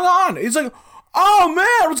 what's going on? He's like, oh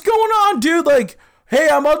man, what's going on, dude? Like, hey,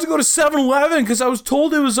 I'm about to go to 7-Eleven because I was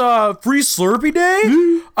told it was free Slurpee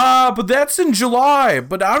day, but that's in July.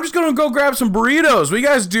 But I'm just gonna go grab some burritos. What you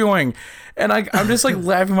guys doing? And I'm just like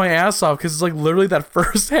laughing my ass off because it's like literally that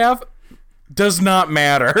first half does not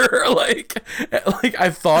matter. like I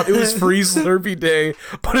thought it was free Slurpee day,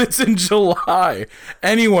 but it's in July.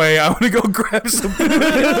 Anyway, I want to go grab some.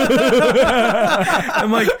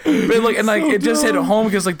 I'm like, but like, and like it just hit home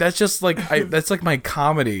because like that's just like that's like my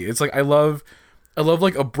comedy. It's like I love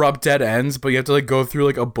like abrupt dead ends, but you have to like go through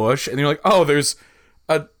like a bush, and you're like, oh, there's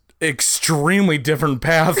a extremely different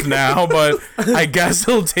path now, but I guess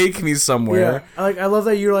it'll take me somewhere. Yeah. I love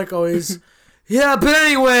that you're like always. Yeah, but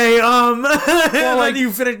anyway, well, like- like you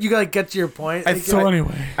finish, you gotta get to your point.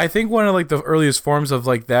 Anyway, I think one of like the earliest forms of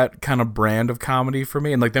like that kind of brand of comedy for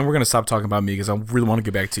me, and like then we're gonna stop talking about me because I really want to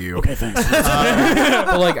get back to you. okay, thanks.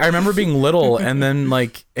 But like I remember being little, and then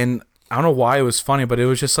like, and I don't know why it was funny, but it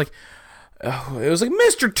was just like, it was like,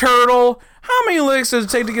 Mr. Turtle, how many licks does it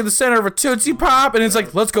take to get the center of a Tootsie Pop? And it's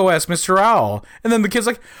like, let's go ask Mr. Owl. And then the kid's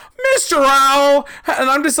like, Mr. Owl, and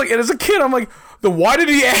I'm just like, and as a kid, I'm like, then why did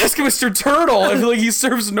he ask Mr. Turtle? I feel like he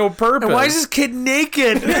serves no purpose. And why is this kid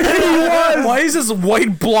naked? Why is this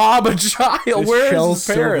white blob a child? Where is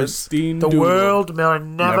his parents? The world may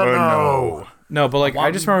never know. No, but like I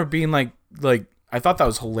just remember being like I thought that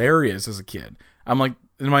was hilarious as a kid. I'm like,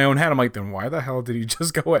 in my own head, I'm like, then why the hell did he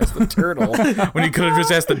just go ask the turtle when he could have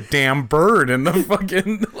just asked the damn bird and the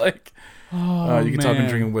fucking like. You can tell I've been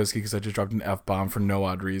drinking whiskey because I just dropped an F-bomb for no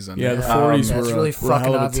odd reason. Yeah, the 40s that's were, really were a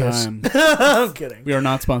hell of a fucking time. I'm kidding. We are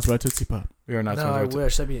not sponsored by Tootsie Pop. We are not No, I sponsored by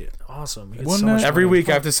wish that'd be awesome. You get Wouldn't so much it? Every money. week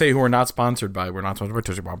I have to say who we're not sponsored by. We're not sponsored by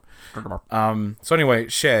Tootsie Pop. So anyway,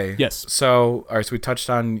 Shea. Yes. So, all right, so we touched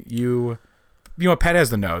on you. You know, Pat has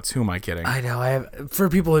the notes. Who am I kidding? I know. I have. For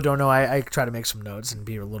people who don't know, I try to make some notes and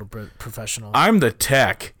be a little bit professional. I'm the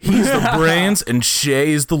tech. He's the brains, and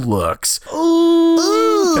Shay's the looks.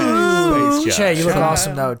 Thanks, Josh. Shay, you look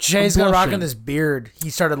awesome though. Shay's got rocking blushing. this beard. He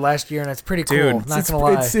started last year, and it's pretty cool. Dude, Not gonna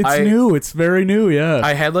lie. It's new. It's very new. Yeah.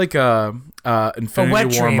 I had like a Infinity wet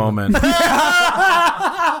War dream. moment.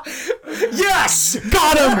 Yes,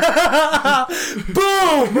 got him.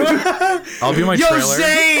 Boom. I'll be my Yo, trailer.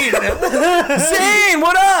 Zane. Zane,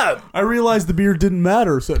 what up? I realized the beard didn't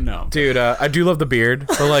matter. So no. Dude, I do love the beard,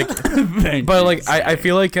 but like, Thank but you, like, I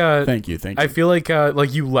feel like, Thank you. I feel like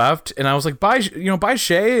you left, and I was like, bye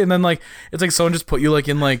Shay, and then like it's like someone just put you like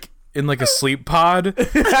in a sleep pod, and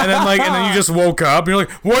then you just woke up, and you're like,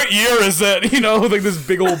 what year is it? You know, like this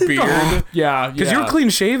big old beard. Yeah. Because you were clean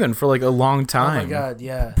shaven for like a long Oh time. my god,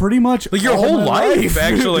 yeah. Pretty much Like your all whole my life,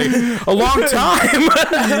 actually. A long time.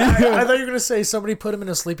 I thought you were gonna say somebody put him in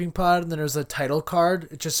a sleeping pod, and then there was a title card.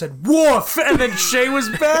 It just said "Woof," and then Shay was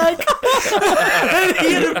back, and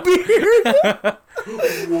he had a beard.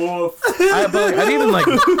 But like, I didn't even like.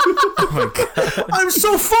 Oh my god. I'm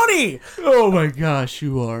so funny. Oh my gosh,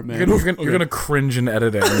 you are, man. You're gonna cringe in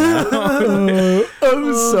editing. Now.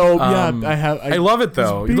 So yeah, I love it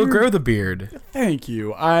though. You look great with a beard. Thank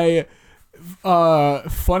you.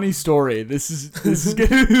 Funny story. This is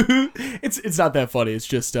it's not that funny. It's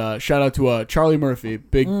just shout out to Charlie Murphy,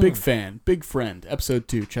 big fan, big friend. Episode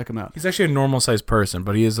 2, check him out. He's actually a normal sized person,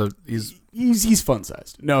 but he's fun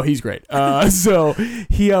sized. No, he's great. So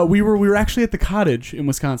we were actually at the cottage in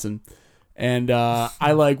Wisconsin, and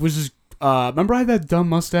I was just remember I had that dumb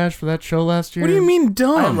mustache for that show last year. What do you mean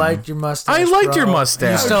dumb? I liked your mustache. I liked bro. your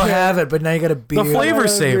mustache. You still have it, but now you got a beard. The flavor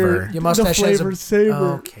saver. Your mustache the flavor saver.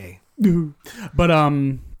 Okay. But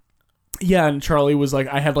yeah, and Charlie was like,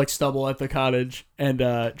 I had like stubble at the cottage, and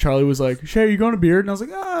Charlie was like, Shay, you going to beard? And I was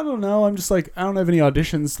like, I don't know. I'm just like, I don't have any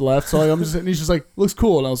auditions left, so I'm just. And he's just like, looks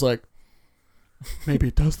cool, and I was like, maybe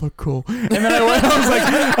it does look cool. And then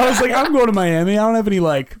I was like, I'm going to Miami. I don't have any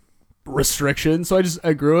like restrictions, so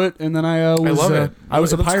I grew it, and then I love it. I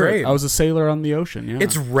was a pirate. Great. I was a sailor on the ocean. Yeah,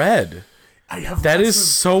 It's red. That is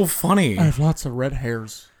so funny. I have lots of red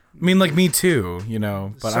hairs. I mean, like me too,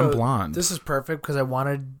 but I'm So, blonde. This is perfect because I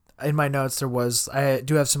wanted in my notes I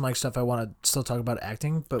do have some like stuff I want to still talk about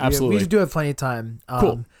acting, but Absolutely. we do have plenty of time.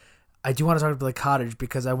 Cool. I do want to talk about the cottage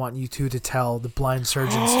because I want you two to tell the blind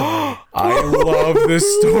surgeon story. I love this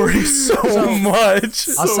story so much.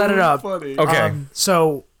 I'll set it up. Funny. Okay.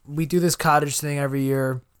 So we do this cottage thing every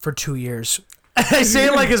year for 2 years. I say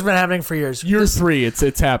it like it's been happening for years. Year 3, it's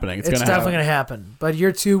happening. It's definitely happen. gonna happen. But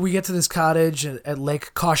year 2, we get to this cottage at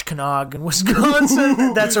Lake Koshkonong in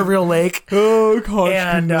Wisconsin. That's a real lake. Oh, gosh.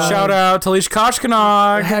 And Shout out to Leash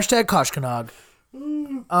Koshkonong. hashtag Koshkonong.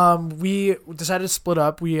 We decided to split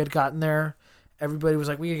up. We had gotten there. Everybody was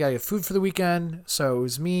like, we gotta get food for the weekend. So it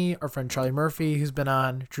was me, our friend Charlie Murphy, who's been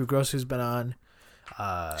on, Drew Gross, who's been on.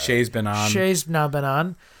 Shay's been on. Shay's now been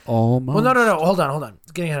on. Almost. Well, no. Hold on.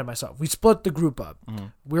 Getting ahead of myself. We split the group up.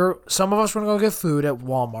 Some of us were gonna go get food at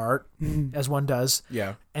Walmart, as one does.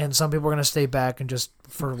 Yeah. And some people were gonna stay back and just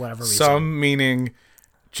for whatever reason. Some meaning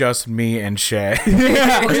just me and Shay.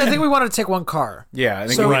 Because I think we wanted to take one car. Yeah, I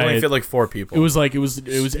think So- we only Right. fit like 4 people. It was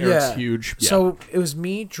Eric's Yeah. huge. Yeah. So it was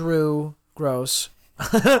me, Drew Gross,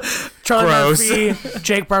 Charlie Gross. Murphy,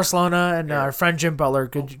 Jake Barcelona, and our friend Jim Butler,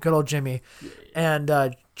 good old Jimmy, and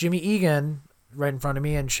Jimmy Egan right in front of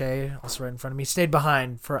me, and Shay also right in front of me. Stayed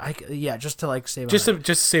behind for just to like stay behind. just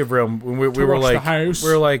to save room. We were rush the like, house. we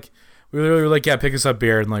were like, yeah, pick us up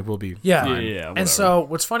beer, and like we'll be Yeah. fine. whatever. And so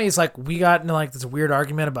what's funny is like we got into like this weird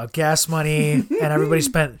argument about gas money, and everybody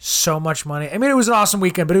spent so much money. I mean, it was an awesome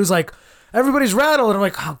weekend, but it was like everybody's rattled, and I'm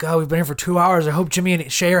like, oh god, we've been here for 2 hours. I hope Jimmy and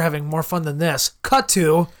Shay are having more fun than this. Cut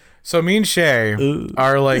to. So me and Shay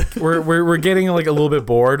are like we're getting like a little bit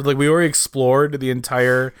bored. Like we already explored the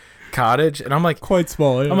entire cottage, and I'm like, quite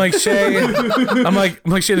small. Yeah. I'm like Shay, I'm like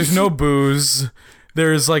Shay. There's no booze.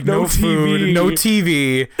 There's like no food, TV. no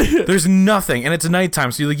TV. There's nothing, and it's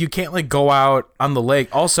nighttime, so you can't like go out on the lake.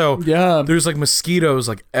 Also, Yeah. there's like mosquitoes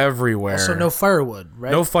like everywhere. So no firewood,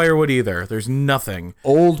 right? No firewood either. There's nothing.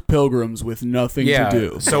 Old pilgrims with nothing Yeah. to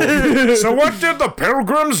do. So what did the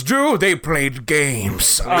pilgrims do? They played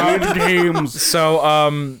games. games.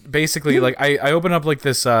 So basically, like I opened up like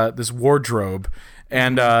this wardrobe,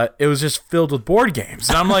 and it was just filled with board games,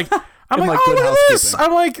 and I'm like, oh, Good look at this. housekeeping.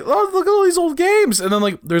 I'm like, oh, look at all these old games, and then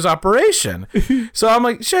like there's Operation. So I'm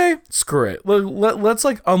like, Shay, screw it. Let's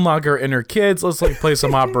like unlock our inner kids. Let's like play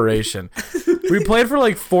some Operation. We played for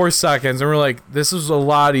like 4 seconds, and we're like, this is a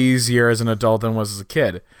lot easier as an adult than it was as a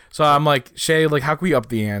kid. So I'm like, Shay, like, how can we up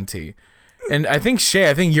the ante? And I think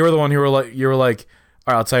Shay, you were the one who were like,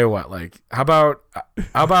 all right, I'll tell you what, like, how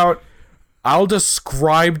about I'll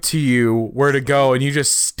describe to you where to go, and you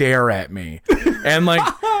just stare at me, and like,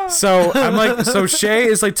 so I'm like, so Shay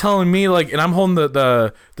is like telling me like, and I'm holding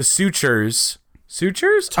the sutures. I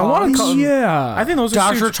want to call them, Yeah. I think those are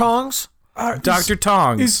Dr. sutures. Tongs? Dr.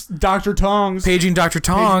 Tongs. Is Dr. Tongs. Paging Dr.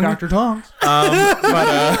 Tong. Dr. Tongs.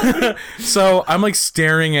 So I'm like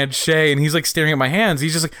staring at Shay, and he's like staring at my hands.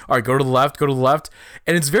 He's just like, all right, go to the left.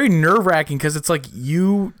 And it's very nerve wracking because it's like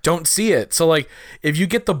you don't see it. So like if you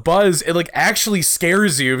get the buzz, it like actually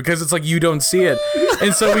scares you because it's like you don't see it.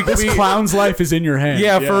 And so This clown's life is in your hands.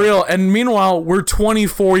 yeah, for real. And meanwhile, we're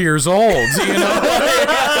 24 years old, you know?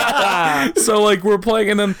 So like we're playing,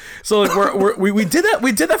 and then so like we did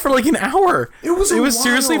that for like an hour. It was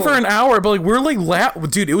seriously for an hour, but like we're like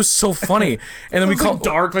dude, it was so funny. And then we called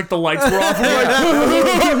dark, like the lights were off.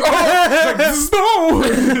 No.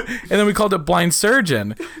 and then we called it blind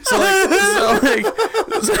surgeon. So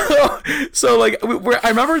I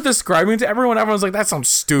remember describing it to everyone. Everyone's like, that sounds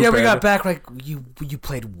stupid. Yeah, we got back like you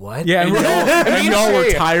played what? Yeah, And y'all were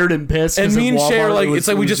tired and pissed. And 'cause me of and Shay are Walmart. like, It was- it's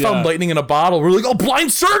like we it just was- found lightning in a bottle. We're like, oh,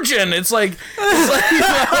 blind surgeon. It's like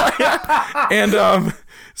and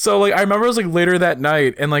So like I remember it was like later that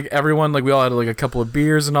night, and like everyone like we all had like a couple of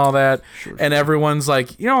beers and all that, and everyone's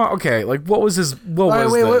like, you know, okay, like what was this? What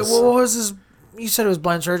was this? You said it was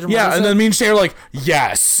blind surgeon. Yeah, and then me and Shay are like,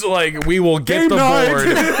 yes, like we will get the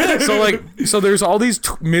board. So there's all these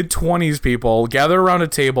mid-20s people gathered around a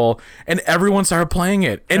table, and everyone started playing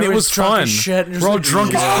it, and it was fun. We're all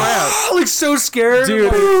drunk as crap. Like so scared,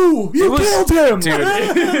 dude. Ooh, you killed him, dude.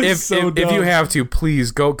 If you have to,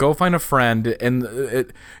 please go find a friend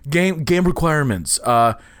and game requirements.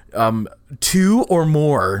 2 or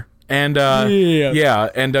more. And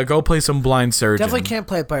go play some blind surgeon. Definitely can't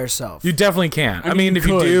play it by yourself. You definitely can't. I mean, if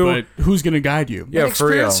could, you do, but who's gonna guide you? Yeah, for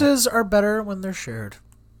real. Experiences are better when they're shared.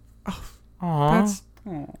 Aww.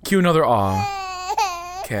 Cue another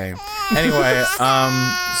aw. Okay. Anyway,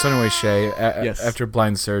 Shay, yes. after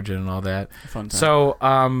blind surgeon and all that. Fun time. So,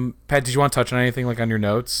 Pat, did you want to touch on anything like on your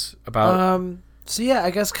notes about? So yeah,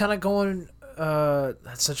 I guess kind of going.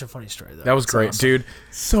 That's such a funny story though. That was great, awesome. Dude.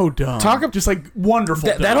 So dumb. Just like wonderful.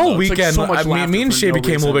 That whole weekend, like so me and Shay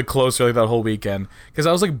became a little bit closer like that whole weekend because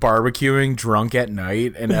I was like barbecuing drunk at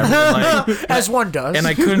night and everyone like as one does. And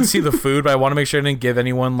I couldn't see the food, but I want to make sure I didn't give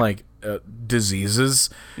anyone like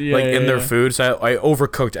diseases in their food, so I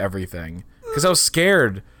overcooked everything because I was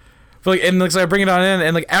scared. But like, and like, so I bring it on in,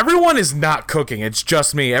 and like everyone is not cooking. It's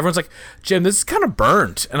just me. Everyone's like, Jim, this is kind of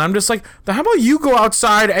burnt, and I'm just like, then how about you go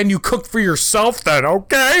outside and you cook for yourself then,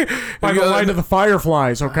 okay? By the line of the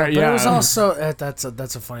fireflies, okay? But it was also that's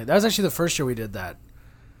a funny. That was actually the first year we did that.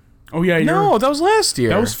 Oh yeah, no, that was last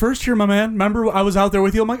year. That was first year, my man. Remember, I was out there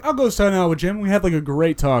with you. I'm like, I'll go sign out with Jim. We had like a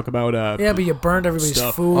great talk about yeah, but you burned everybody's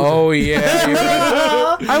stuff. food. Oh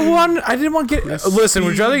yeah, I didn't want to get. Listen,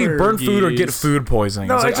 would you rather eat burnt food or get food poisoning?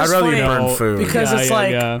 No, I'd rather eat burnt food because it's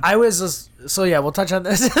I was just. So yeah, we'll touch on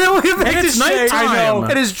this. We'll get back to nighttime. I know.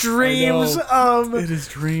 It is dreams. It is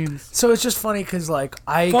dreams. So it's just funny because like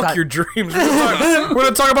fuck your dreams. We're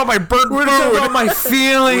gonna talk about my burnt food. We're gonna talk about my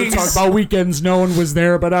feelings. We're gonna talk about weekends. No one was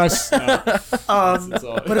there but us.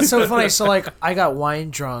 But it's so funny. So like I got wine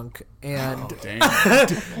drunk and and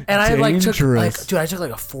I like took like I took like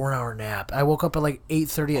a 4-hour nap. I woke up at like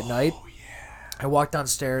 8:30 at night. I walked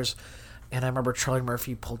downstairs and I remember Charlie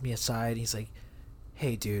Murphy pulled me aside. He's like,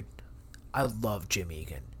 "Hey, dude. I love Jim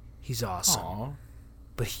Egan. He's awesome. Aww.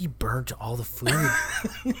 But he burnt all the food.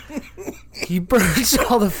 He burnt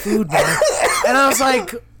all the food, man." And I was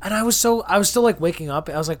like, I was still like waking up.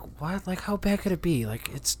 I was like, what? Like, how bad could it be? Like,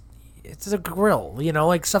 it's a grill, you know,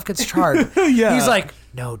 like stuff gets charred. Yeah. He's like,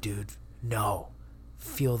 no, dude, no.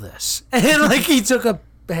 Feel this. And like, he took a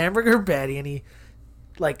hamburger patty and he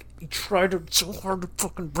tried so hard to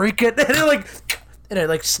fucking break it. And it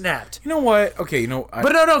like snapped. You know what? Okay, you know.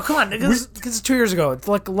 But no, come on. Because it's 2 years ago. It's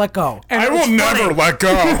like, let go. And I will never let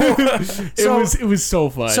go. It was so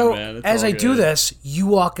fun, so man. It's as all I good. do this, you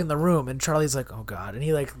walk in the room, and Charlie's like, oh, God. And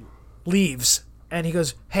he like leaves. And he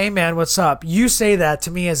goes, hey, man, what's up? You say that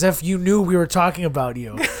to me as if you knew we were talking about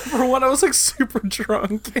you. For one, I was like super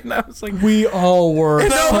drunk. And I was like, we all were.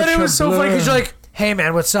 No, but it was so funny because you're like, hey,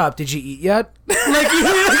 man, what's up? Did you eat yet? Like,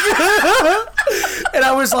 and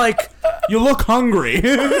I was like, you look hungry.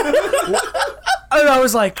 and I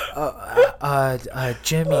was like,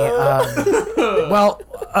 Jimmy,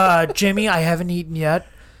 Jimmy, I haven't eaten yet.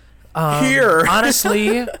 Here.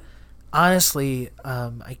 Honestly,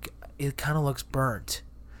 it kind of looks burnt.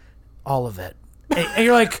 All of it. And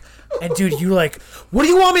you're like, and dude, you're like, what do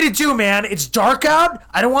you want me to do, man? It's dark out.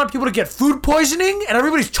 I don't want people to get food poisoning, and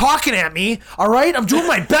everybody's talking at me. All right, I'm doing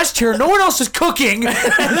my best here. No one else is cooking. And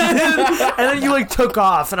then you like took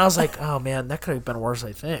off, and I was like, oh man, that could have been worse,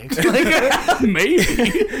 I think. Like, maybe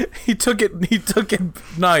he took it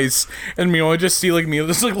nice, and me, I just see like me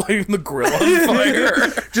just like lighting the grill on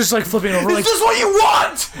fire, just like flipping over. Like, is this what you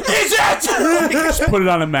want? Is it? Just put it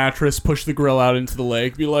on a mattress, push the grill out into the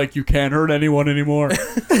lake, be like, you can't hurt anyone anymore.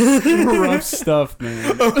 Rough stuff,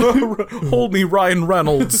 man. Hold me, Ryan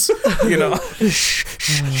Reynolds. You know.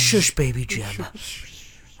 Shush, baby Jim.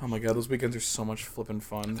 Oh my god, those weekends are so much flipping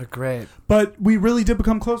fun. They're great. But we really did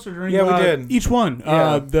become closer during we did. each one.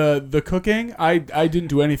 Yeah. The cooking, I didn't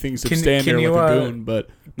do anything except stand there you, like a goon,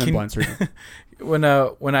 but then blind surgeon. When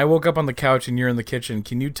I woke up on the couch and you're in the kitchen,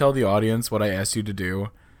 can you tell the audience what I asked you to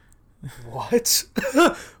do? What?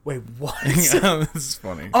 Wait, what? This is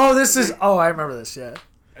funny. Oh, I remember this, yeah.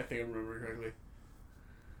 I think I remember correctly.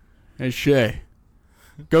 Hey, Shay.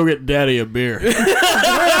 Go get daddy a beer. I'm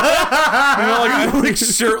like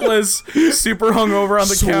shirtless, super hungover on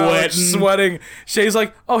the couch, sweating. Shay's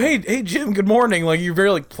like, "Oh, hey, Jim, good morning." Like, you're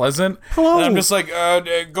very like pleasant. Hello. And I'm just like,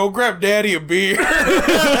 "Go grab daddy a beer."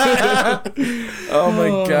 Oh my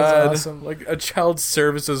god! awesome. Like a child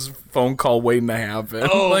services phone call waiting to happen.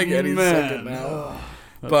 Oh, like any man. second now.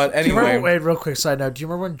 But Do you remember, anyway, wait, real quick side note. Do you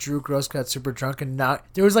remember when Drew Gross got super drunk and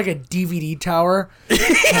there was like a DVD tower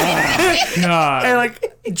God. and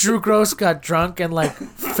like Drew Gross got drunk and like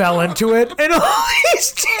fell into it and all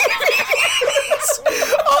these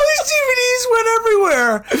DVDs went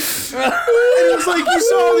everywhere. And it was like you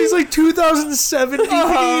saw all these like 2007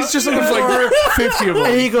 DVDs just on the floor. 50 of them.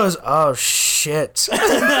 And he goes, "Oh shit!"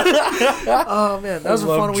 Oh man, that was a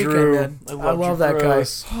fun Drew. weekend, man. I love that guy.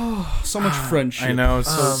 So much friendship. I know,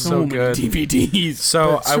 so many good. DVDs.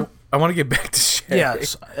 So I want to get back to Shay.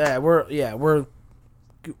 Yes, I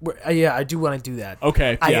do want to do that.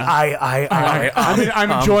 Okay. Yeah.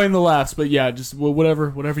 I'm enjoying the laughs, but yeah, just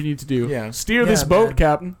whatever you need to do. Yeah. Steer this boat, man.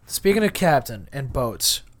 Captain. Speaking of captain and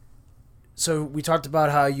boats, so we talked about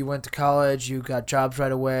how you went to college, you got jobs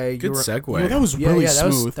right away. Good segue. That was really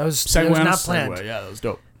smooth. That was Segue on not segue. planned. Yeah, that was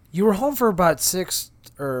dope. You were home for about 6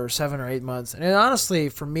 or 7 or 8 months, and it honestly,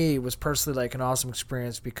 for me, was personally like an awesome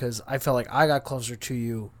experience because I felt like I got closer to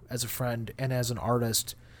you as a friend and as an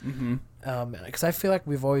artist. Because I feel like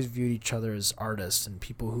we've always viewed each other as artists and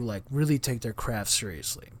people who like really take their craft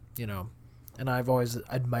seriously, you know. And I've always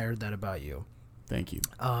admired that about you. Thank you.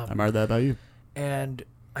 I admire that about you. And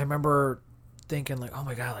I remember thinking like, oh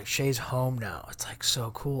my god, like Shay's home now. It's like so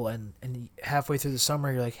cool. And halfway through the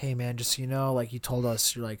summer, you're like, hey man, just so you know, like you told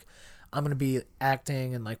us, you're like, I'm gonna be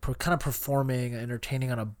acting and like kind of performing,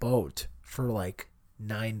 entertaining on a boat for like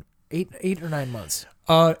 8 or 9 months.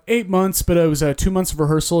 8 months, but it was 2 months of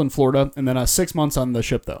rehearsal in Florida, and then 6 months on the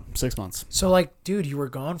ship, though. 6 months. So, like, dude, you were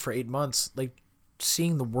gone for 8 months, like,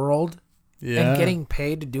 seeing the world Yeah. and getting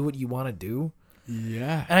paid to do what you want to do.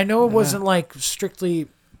 Yeah. And I know it wasn't, like, strictly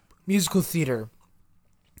musical theater,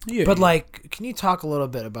 Yeah. but, like, can you talk a little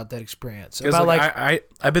bit about that experience? About like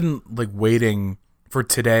I've been like waiting for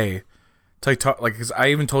today to talk, like, because I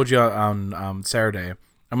even told you on Saturday.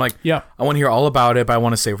 I'm like, yeah, I want to hear all about it, but I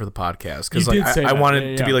want to say it for the podcast because like I want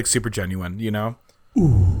it to be yeah. like super genuine, you know.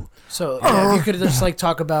 Ooh. So if you could just like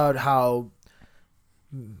talk about how,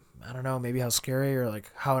 I don't know, maybe how scary or like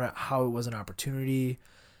how it was an opportunity,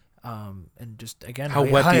 and just again how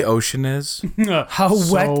wet the ocean is. How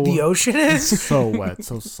wet the ocean is. So wet,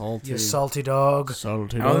 so salty. You salty dog.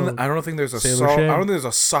 Salty I dog. don't think there's a Sailor Shea. I don't think there's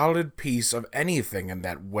a solid piece of anything in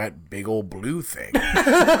that wet big old blue thing.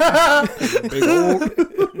 Big old.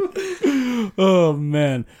 Oh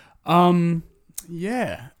man.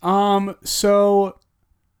 Yeah. So.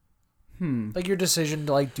 Like your decision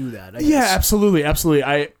to like do that. I Yeah, guess. absolutely.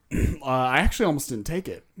 I actually almost didn't take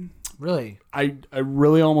it. Really. I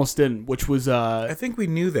really almost didn't, which was I think we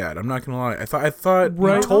knew that. I'm not gonna lie. I thought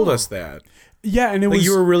Right. you told us that. yeah, and it Like was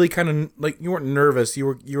you were really kind of like you weren't nervous.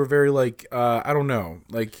 You were very like I don't know,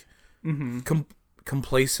 like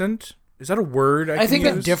complacent. Is that a word? I think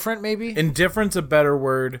use? indifferent maybe. Indifferent's a better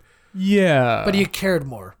word. yeah. But you cared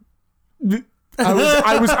more.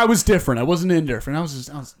 I was different. I wasn't indifferent. I was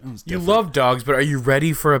different. You love dogs, but are you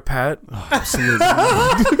ready for a pet? Absolutely.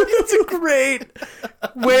 That's a great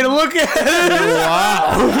way to look at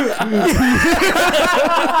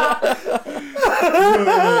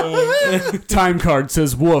it. Time card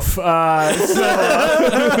says woof. Pet.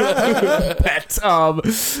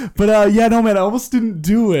 But yeah, no man, I almost didn't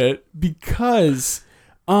do it because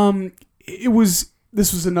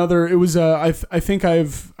this was another. It was I think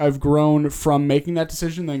I've grown from making that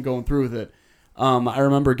decision, then going through with it. I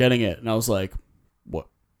remember getting it, and I was like, what?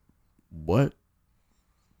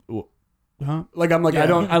 Huh? Like I'm like Yeah. I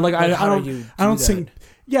don't sing. that?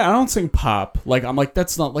 Yeah, I don't sing pop. Like I'm like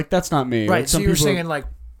that's not me. Right. Like, So some you were people are- singing like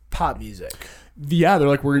pop music. yeah, they're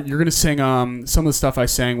like, you're gonna sing. Some of the stuff I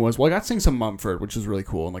sang was, well, I got to sing some Mumford, which is really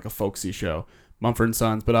cool and like a folksy show, Mumford and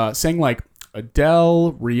Sons. But sang like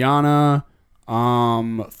Adele, Rihanna,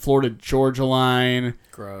 Florida Georgia Line.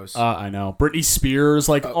 Gross. I know, Britney Spears,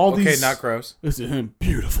 like all okay, these. not gross. This is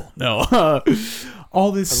beautiful. No,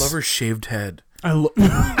 all this. I love her shaved head.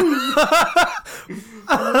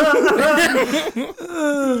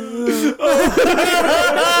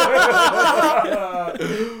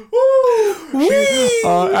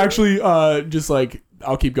 Actually, just like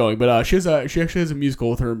I'll keep going. But she actually has a musical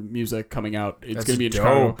with her music coming out. It's gonna be in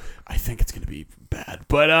Chicago. I think it's gonna be bad,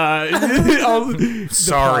 but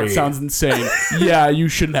sorry, the sounds insane. Yeah, you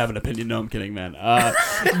shouldn't have an opinion. No, I'm kidding, man.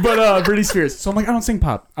 But Britney Spears. So I'm like, I don't sing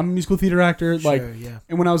pop. I'm a musical theater actor. Sure, like, yeah.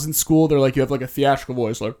 And when I was in school, they're like, you have like a theatrical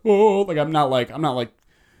voice, like, oh, like I'm not like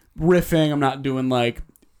riffing. I'm not doing like.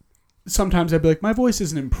 Sometimes I'd be like, my voice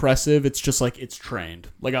isn't impressive. It's just like it's trained.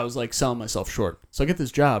 Like I was like selling myself short. So I get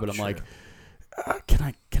this job, and I'm like,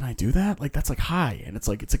 can I do that? Like that's like high, and it's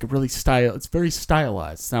like a really it's very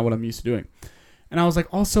stylized. It's not what I'm used to doing. And I was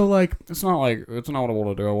like, also like, it's not what I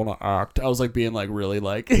want to do. I want to act. I was like being like really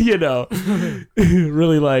like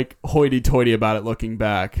really like hoity-toity about it looking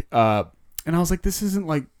back. And I was like, this is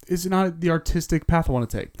not the artistic path I want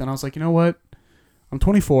to take. Then I was like, you know what? I'm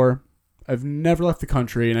 24. I've never left the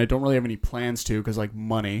country, and I don't really have any plans to because, like,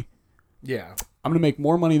 money. Yeah. I'm going to make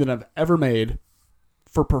more money than I've ever made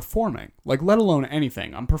for performing. Like, let alone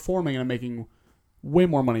anything. I'm performing, and I'm making way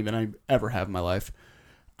more money than I ever have in my life.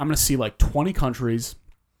 I'm going to see, like, 20 countries.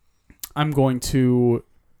 I'm going to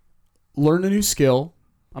learn a new skill.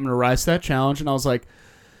 I'm going to rise to that challenge. And I was like,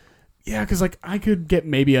 yeah, because, like, I could get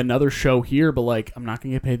maybe another show here, but, like, I'm not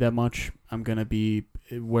going to get paid that much. I'm going to be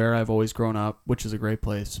where I've always grown up, which is a great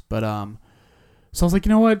place. But so I was like, you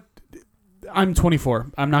know what? I'm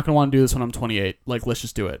 24. I'm not going to want to do this when I'm 28. Like, let's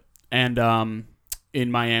just do it. And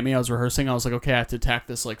in Miami, I was rehearsing. I was like, okay, I have to attack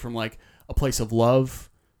this like from like a place of love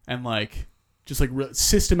and like just like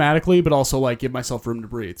systematically, but also like give myself room to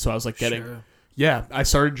breathe. So I was like getting, yeah, I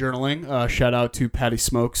started journaling. Shout out to Patty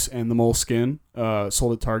Smokes and the Moleskin,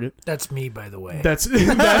 sold at Target. That's me, by the way. That's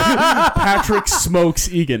Patrick Smokes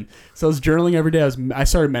Egan. So I was journaling every day. I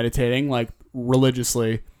started meditating like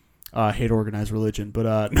religiously. I hate organized religion,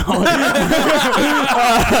 but no.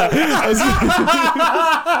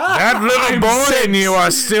 That little boy in you are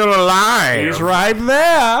still alive. He's right there.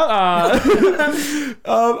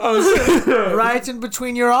 I was right in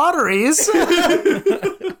between your arteries.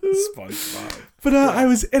 SpongeBob. But I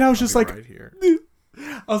was just like, right here.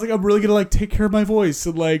 I was like, I'm really gonna like take care of my voice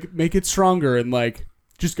and like make it stronger and like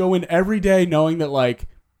just go in every day knowing that like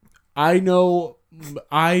I know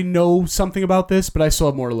something about this, but I still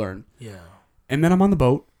have more to learn. Yeah. And then I'm on the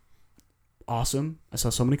boat. Awesome. I saw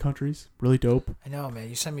so many countries. Really dope. I know, man.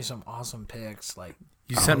 You sent me some awesome pics. Like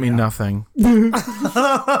you sent me nothing.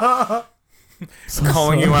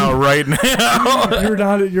 Calling you out right now. You're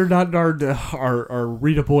not in our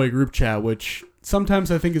Rita Boy group chat, which sometimes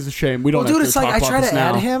I think is a shame. We don't. Well, dude, have it's to like talk I try about to this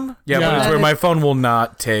add now. him. Yeah, but it's where my phone will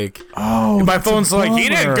not take. Oh, my phone's like, he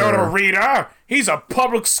didn't go to bummer. Rita. He's a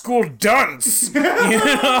public school dunce. You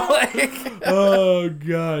know, like. Oh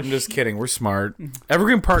gosh. I'm just kidding. We're smart.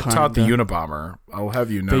 Evergreen Park taught the Unabomber. I'll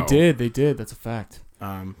have you know. They did. That's a fact.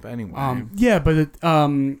 But anyway. Yeah, but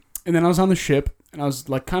and then I was on the ship and I was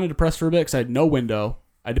like kind of depressed for a bit because I had no window.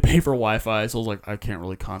 I had to pay for Wi-Fi, so I was like, I can't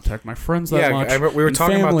really contact my friends that much. We were and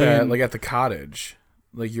talking about that and- like at the cottage.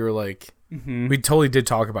 Like you were like, we totally did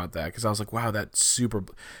talk about that because I was like, wow, that's super.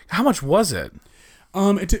 How much was it?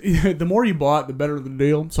 The more you bought, the better the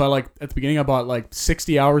deal. So I like at the beginning, I bought like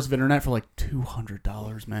 60 hours of internet for like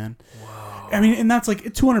 $200, man. Wow. I mean, and that's like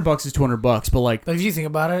 $200 is $200, but like, But if you think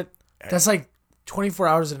about it, that's like 24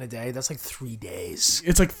 hours in a day. That's like 3 days.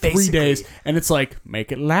 it's like 3 Basically. days, and it's like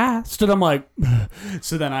make it last. And I'm like,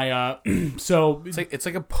 so then so It's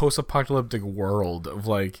like a post-apocalyptic world of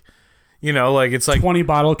like, you know, like it's like 20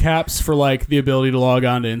 bottle caps for like the ability to log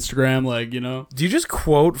on to Instagram, like, you know. Do you just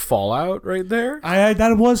quote Fallout right there?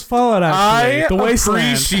 That was Fallout actually. I The Wasteland.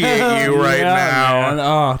 appreciate you right now. Man.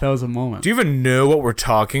 Oh, that was a moment. Do you even know what we're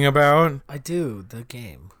talking about? I do. The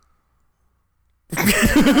game.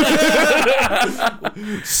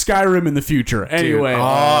 Skyrim in the future. Anyway,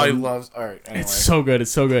 I love. All right, anyway. it's so good.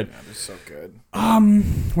 It's so good. Yeah, it's so good.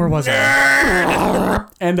 Where was I?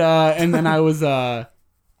 And then I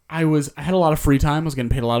had a lot of free time. I was getting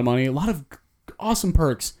paid a lot of money. A lot of awesome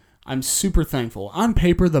perks. I'm super thankful. On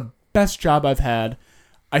paper, the best job I've had.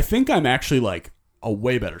 I think I'm actually like a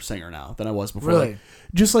way better singer now than I was before. Really? Like,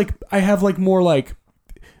 just like I have like more like.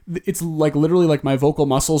 It's like literally like my vocal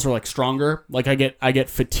muscles are like stronger. Like I get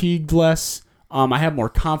fatigued less. I have more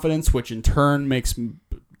confidence, which in turn makes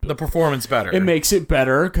The performance better. it makes it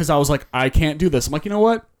better because I was like, I can't do this. I'm like, you know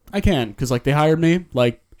what? I can because like they hired me.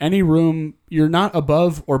 Like any room, you're not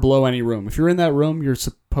above or below any room. If you're in that room, you're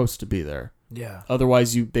supposed to be there. Yeah.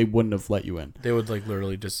 Otherwise, they wouldn't have let you in. They would like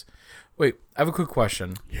literally just. Wait, I have a quick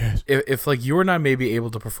question. Yes. If like you were not maybe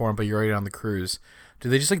able to perform, but you're already on the cruise, do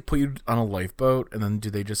they just like put you on a lifeboat and then do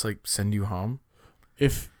they just like send you home?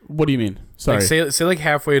 What do you mean? Sorry. Like say like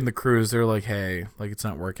halfway in the cruise, they're like, hey, like it's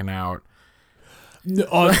not working out. No,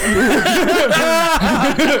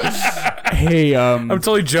 Hey, I'm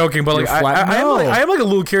totally joking, but like I am like a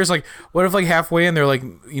little curious. Like, what if like halfway in they're like,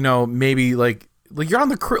 maybe like you're on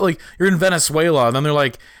the like you're in Venezuela, and then they're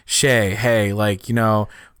like, Shea, hey, like you are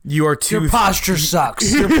too. Your posture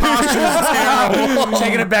sucks. Your posture is terrible.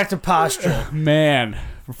 Taking it back to posture. man,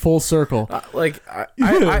 full circle.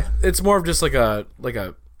 I it's more of just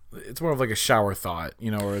it's more of like a shower thought,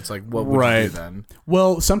 where it's like, what would you do then?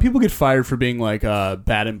 Well, some people get fired for being like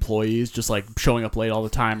bad employees, just like showing up late all the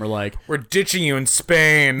time, or like we're ditching you in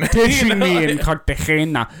Spain, ditching me in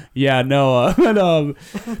Cartagena. Yeah, no, but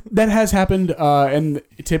that has happened, and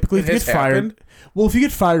typically if you get fired. Well, if you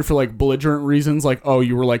get fired for like belligerent reasons, like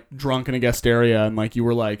you were like drunk in a guest area and like you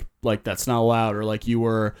were like that's not allowed, or like you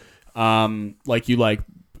were like you like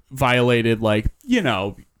violated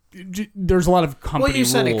there's a lot of company rules. Well, you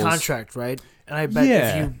signed a contract, right? And I bet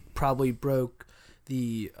if you probably broke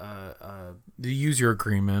the use your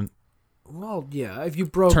agreement. Well, yeah, if you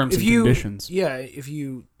broke terms and conditions. Yeah, if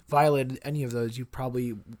you violated any of those,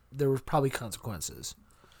 there were probably consequences.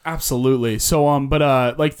 Absolutely. So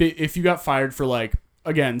but if you got fired for like,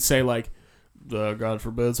 again, say like, God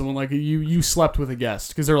forbid, someone like you slept with a guest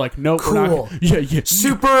because they're like, nope, cool. we're not. Yeah.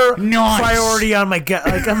 Super nice. Priority on my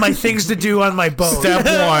on my things to do on my boat. Step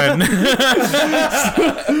one.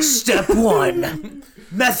 Step one.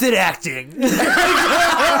 Method acting.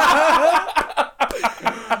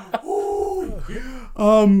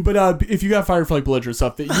 But if you got fired for like belligerent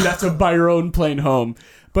stuff, that you'd have to buy your own plane home.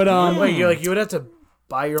 But wait, you would have to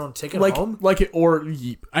buy your own ticket home?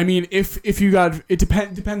 I mean, if you got it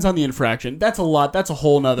depends on the infraction. That's a lot. That's a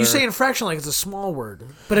whole nother. You say infraction like it's a small word,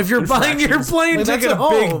 but if you're buying your plane ticket that's a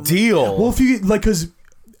home, big deal. Well, if you because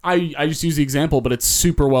I just use the example, but it's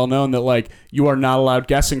super well known that like you are not allowed,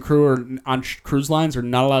 guests and crew or on cruise lines are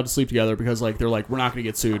not allowed to sleep together because like they're like, we're not going to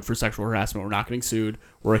get sued for sexual harassment. We're not getting sued.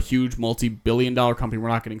 We're a huge multi-billion-dollar company. We're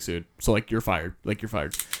not getting sued. So like you're fired.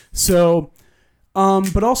 So.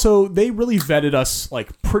 But also they really vetted us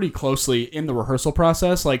like pretty closely in the rehearsal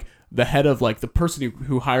process. Like the head of like the person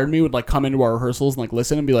who hired me would like come into our rehearsals and like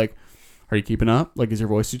listen and be like, "Are you keeping up? Like, is your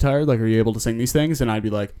voice too tired? Like, are you able to sing these things?" And I'd be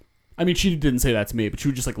like, I mean, she didn't say that to me, but she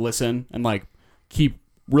would just like listen and like keep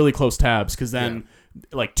really close tabs because then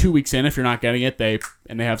like 2 weeks in, if you're not getting it, they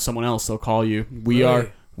have someone else. They'll call you. We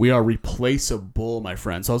are replaceable, my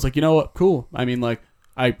friend. So I was like, you know what? Cool. I mean, like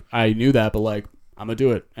I knew that, but like. I'm gonna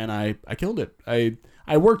do it, and I killed it.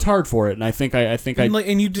 I worked hard for it, and I think I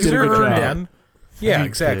and you deserve it, man. Yeah,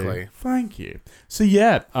 exactly. Thank you. So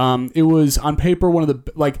yeah, it was on paper one of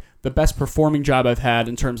the best performing job I've had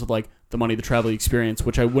in terms of like the money, the travel experience,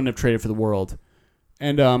 which I wouldn't have traded for the world.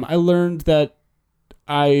 And I learned that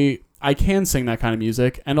I can sing that kind of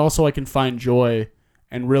music, and also I can find joy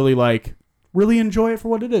and really enjoy it for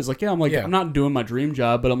what it is. Like I'm not doing my dream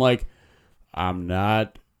job, but I'm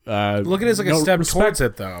not. Look at it as like a step towards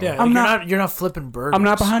it, though. Yeah, you're not flipping burgers. I'm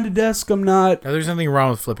not behind a desk. I'm not. There's nothing wrong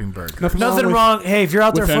with flipping burgers. Nothing wrong. Hey, if you're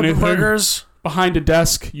out there flipping burgers behind a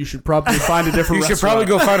desk, you should probably find a different. You should probably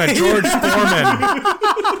go find a George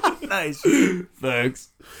Foreman. Nice. Thanks.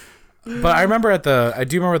 But I do remember at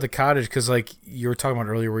the cottage because like you were talking about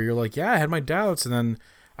earlier, where you're like, yeah, I had my doubts, and then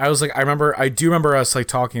I was like, I do remember us like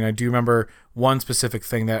talking. I do remember one specific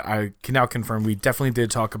thing that I can now confirm. We definitely did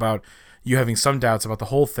talk about. You having some doubts about the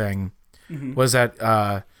whole thing was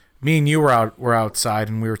that me and you were outside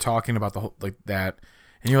and we were talking about the whole like that,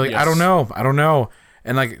 and you're like, yes. I don't know,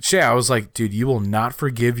 and like Shea, I was like, dude, you will not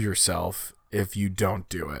forgive yourself if you don't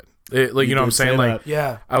do it. You know what I'm saying? Like,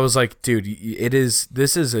 yeah, I was like, dude,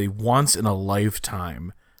 this is a once in a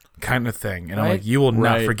lifetime kind of thing, and right? I'm like, you will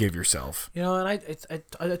not forgive yourself. You know, and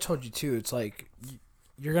I told you too. It's like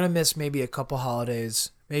you're gonna miss maybe a couple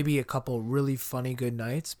holidays. Maybe a couple really funny good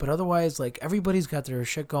nights, but otherwise, like, everybody's got their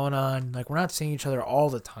shit going on. Like, we're not seeing each other all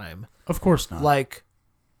the time. Of course not. Like,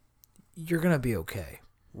 you're gonna be okay.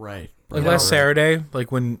 Right. Like last Saturday,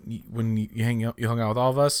 like when you hung out with all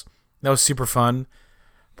of us, that was super fun.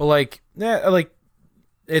 But like, yeah, like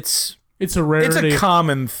it's a rarity. It's a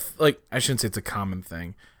common I shouldn't say it's a common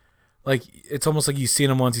thing. Like it's almost like you've seen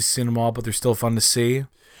them once, you've seen them all, but they're still fun to see.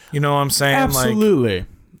 You know what I'm saying? Absolutely.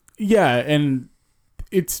 Yeah, and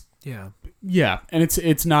it's and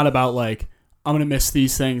it's not about like I'm gonna miss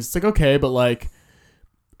these things. It's like okay, but like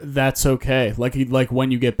that's okay. Like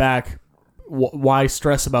when you get back, why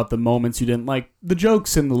stress about the moments you didn't like? The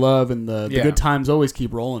jokes and the love and the good times always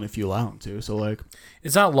keep rolling if you allow them to. So like,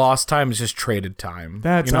 it's not lost time; it's just traded time.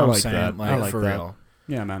 That's you know I what like I'm that. saying? Like I like for that. real.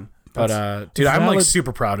 Yeah, man. But dude, I'm like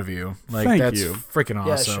super proud of you. Like Thank that's you. Freaking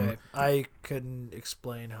awesome. Yeah, I couldn't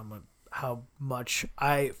explain how much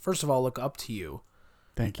I first of all look up to you.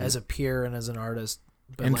 Thank you. As a peer and as an artist,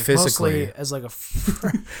 but And like physically. mostly as like a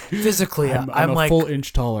physically, I'm I'm a like full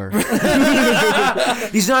inch taller.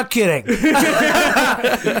 he's not kidding.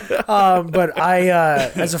 But I,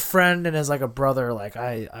 as a friend and as like a brother, like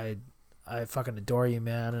I fucking adore you,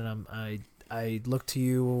 man, and I look to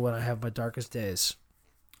you when I have my darkest days.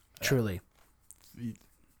 Truly.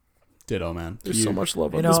 Ditto, man. There's so much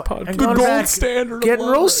love You on know, this and podcast. going back, standard. getting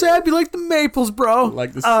real sad. You like the Maples, bro.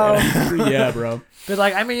 Like the yeah, bro. But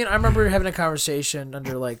like, I mean, I remember having a conversation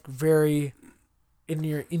under like very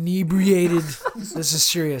inebriated. This is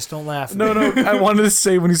serious. Don't laugh. No, I wanted to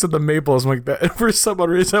say when he said the Maples, I'm like that. For some odd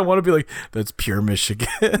reason, I want to be like, that's pure Michigan.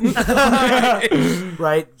 Right?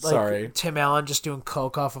 Like Sorry. Tim Allen just doing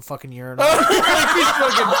coke off a fucking urinal.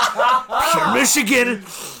 Pure Michigan.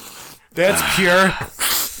 That's pure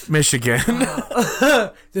Michigan.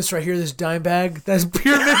 This right here, this dime bag, that's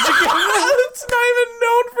pure Michigan. It's not even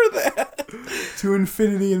known for that. To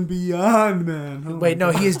infinity and beyond, man. Oh Wait,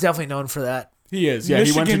 no, he is definitely known for that. He is. Yeah,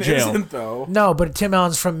 he went to jail. Isn't, though. No, but Tim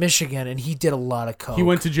Allen's from Michigan, and he did a lot of coke. He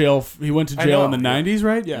went to jail. He went to jail in the know. 90s,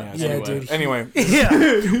 right? Yeah. Yeah, anyway. dude. Anyway, Yeah.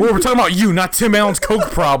 we're talking about you, not Tim Allen's coke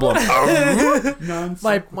problem.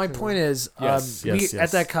 My point is, Yes, we yes.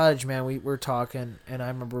 at that cottage, man, we were talking, and I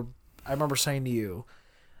remember saying to you,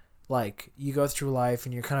 like, you go through life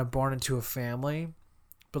and you're kind of born into a family,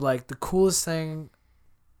 but like the coolest thing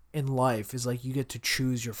in life is like you get to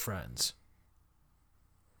choose your friends.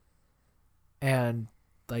 And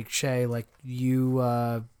like Shea, like you're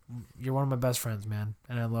one of my best friends, man,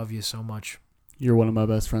 and I love you so much. You're one of my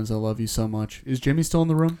best friends. I love you so much. Is Jimmy still in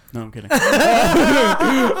the room? No, I'm kidding. No,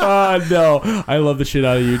 I love the shit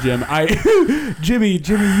out of you, Jim. Jimmy,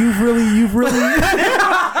 you've really,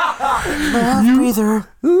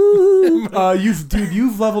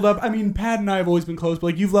 you've leveled up. I mean, Pat and I have always been close, but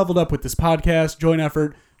like you've leveled up with this podcast, joint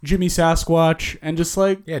effort, Jimmy Sasquatch, and just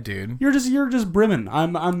like Yeah, dude. you're just brimming.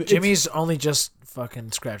 I'm Jimmy's only just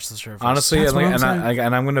fucking scratched the surface. Honestly, That's what I'm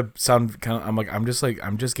and I'm gonna sound kind of. I'm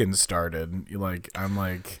just getting started. I'm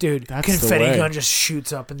like, dude, That's the confetti way. gun just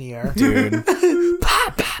shoots up in the air. dude.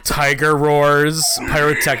 Tiger roars,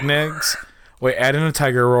 pyrotechnics. Wait, add in a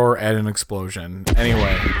tiger roar, add an explosion.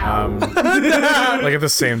 Anyway, like at the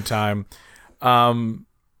same time.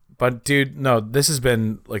 But dude, no, this has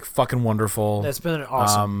been like fucking wonderful. That's been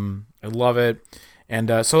awesome. I love it.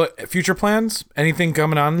 And so, future plans? Anything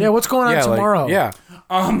coming on? Yeah, what's going on tomorrow? Yeah,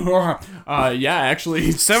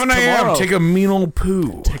 actually 7 a.m. tomorrow. Take a mean old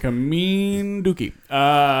poo. Take a mean dookie.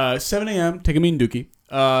 7 a.m. Take a mean dookie.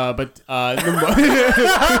 But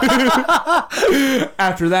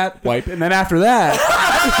after that, wipe, and then after that,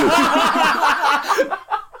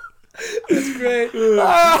 That's great.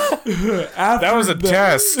 That was a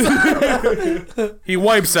test. He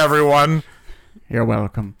wipes everyone. You're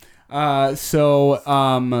welcome.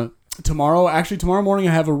 Tomorrow morning,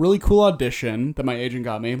 I have a really cool audition that my agent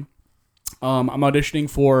got me. I'm auditioning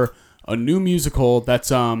for a new musical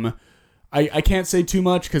that's I can't say too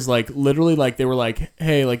much because like literally like they were like,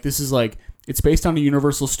 hey, like this is like it's based on a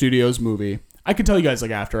Universal Studios movie. I can tell you guys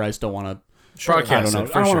like after. I just don't want to Broadcast I don't know. it,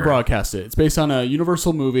 for I don't want to sure. broadcast it. It's based on a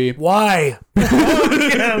Universal movie. Why?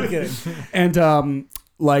 Yeah, I'm kidding. And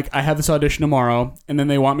like I have this audition tomorrow, and then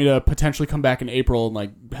they want me to potentially come back in April and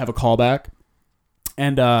like have a callback.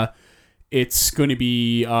 And it's going to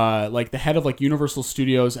be like the head of like Universal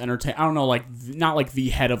Studios Entertainment. I don't know, like not like the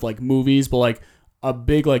head of like movies, but like a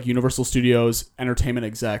big like Universal Studios entertainment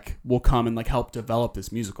exec will come and like help develop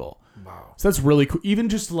this musical. Wow. So that's really cool. Even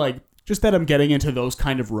just that I'm getting into those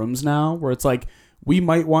kind of rooms now where it's like we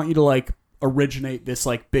might want you to like originate this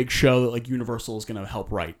like big show that like Universal is going to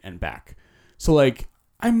help write and back. So like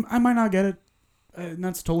I might not get it. And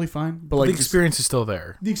that's totally fine. But like The experience is still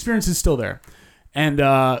there. The experience is still there. And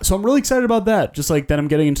so I'm really excited about that. Just like that I'm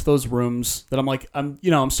getting into those rooms that I'm like I'm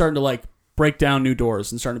starting to like break down new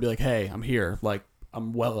doors and starting to be like, hey, I'm here. Like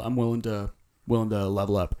I'm willing to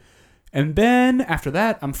level up. And then after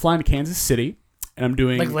that, I'm flying to Kansas City and I'm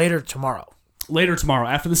doing Like later tomorrow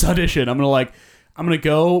after this audition, I'm gonna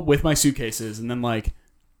go with my suitcases and then like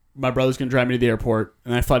my brother's gonna drive me to the airport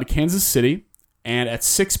and I fly to Kansas City, and at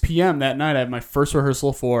 6 p.m. that night I have my first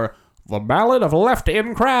rehearsal for The Ballad of Lefty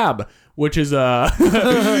and Crab, which is that's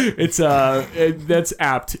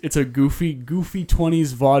apt. It's a goofy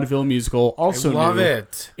 20s vaudeville musical. Also, I love new.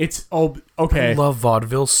 it. It's okay. I love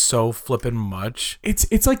vaudeville so flippin' much.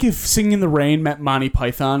 It's like if Singing in the Rain met Monty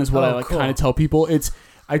Python is what I like cool. kind of tell people.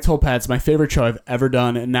 I told Pat it's my favorite show I've ever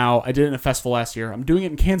done, and now I did it in a festival last year. I'm doing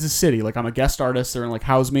it in Kansas City. Like I'm a guest artist. They're gonna like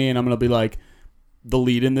house me, and I'm gonna be like the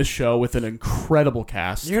lead in this show with an incredible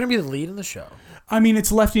cast. You're gonna be the lead in the show. I mean,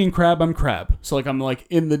 it's Lefty and Crab. I'm Crab, so like I'm like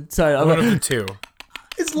in the side. One of the two.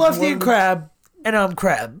 It's Lefty and Crab. And I'm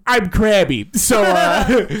Crab. I'm crabby. So,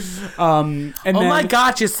 and Oh then, my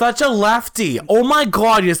God, you're such a lefty. Oh my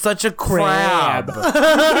God, you're such a crab.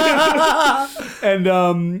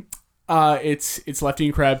 and it's Lefty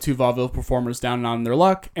and Crab, two vaudeville performers down and on their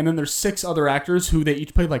luck, and then there's 6 other actors who they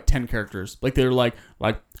each played like 10 characters. Like they're like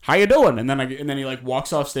how you doing? And then he like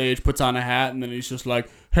walks off stage, puts on a hat, and then he's just like,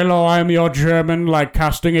 hello, I'm your German like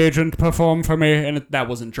casting agent, perform for me. And that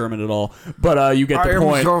wasn't German at all, but you get the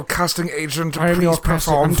point. I am your casting agent. I am your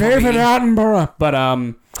perform for David me. Attenborough.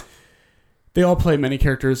 But they all play many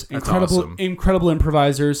characters. awesome. Incredible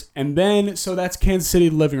improvisers. And then so that's Kansas City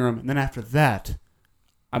Living Room. And then after that,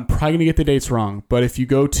 I'm probably gonna get the dates wrong, but if you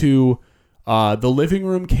go to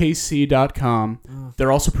thelivingroomkc.com,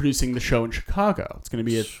 they're also producing the show in Chicago. It's gonna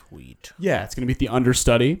be Sweet. it's gonna be at the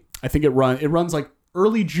Understudy. I think it runs like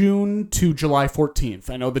early June to July 14th.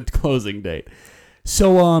 I know the closing date.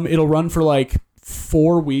 So it'll run for like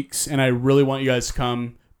 4 weeks, and I really want you guys to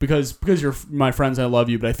come because you're my friends. I love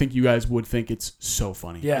you, but I think you guys would think it's so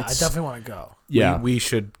funny. Yeah, I definitely want to go. Yeah. We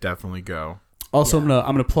should definitely go. Also, I'm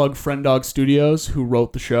gonna plug Friend Dog Studios, who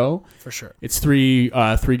wrote the show. For sure. It's three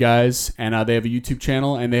guys, and they have a YouTube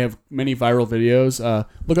channel, and they have many viral videos.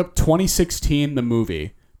 Look up 2016 the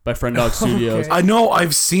movie by Friend Dog Studios. Okay. I know,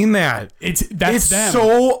 I've seen that. It's It's them.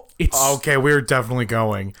 so... It's okay, we're definitely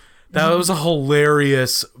going. That was a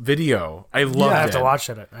hilarious video. I love I it. have to watch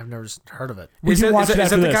it. I've never heard of it. We Is can that, watch is it that, is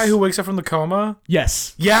that after the guy this. who wakes up from the coma?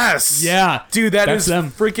 Yes. Yes. Yeah. Dude, that That's is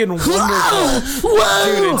them. freaking wonderful.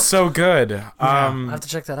 Dude, it's so good. I have to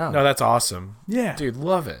check that out. No, that's awesome. Yeah. Dude,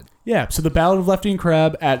 love it. Yeah. So the Ballad of Lefty and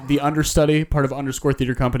Crab at the Understudy, part of Underscore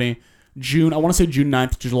Theater Company, I want to say June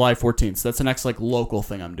 9th to July 14th. So that's the next like local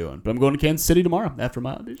thing I'm doing. But I'm going to Kansas City tomorrow after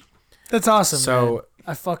my audition. That's awesome. So- man.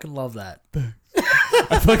 I fucking love that.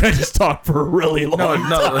 I feel like I just talked for a really long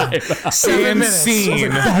time. 7 minutes. Scene.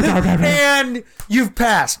 And you've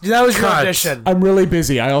passed. That was your Cut. audition. I'm really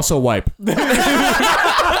busy. I also wipe.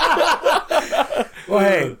 Well,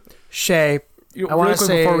 hey, Shea. I want Really to quick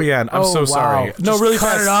say before we end, I'm so sorry. Wow. No, Just really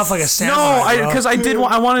cut fast. it off like a No, samurai. because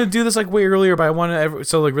I wanted to do this like way earlier, but I wanted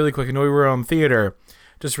so like really quick. I know we were on theater,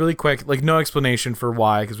 just really quick, like no explanation for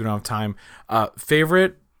why because we don't have time.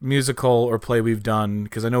 Favorite musical or play we've done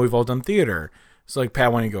because I know we've all done theater. So like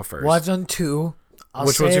Pat, why don't you go first? Well, I've done 2.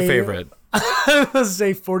 Which one's your favorite? I'll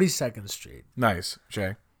say 42nd Street. Nice,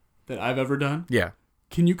 Shay. That I've ever done. Yeah.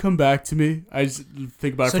 Can you come back to me? I just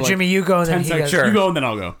think about it So for like Jimmy, you go and 10 then he seconds. goes. Sure. You go and then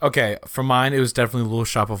I'll go. Okay, for mine, it was definitely Little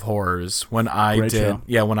Shop of Horrors when I Great did. show.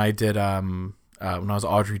 Yeah, when I did. When I was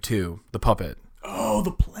Audrey 2, the puppet. Oh,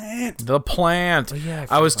 the plant. The plant. Oh, yeah,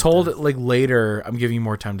 I was forgot about told like later. I'm giving you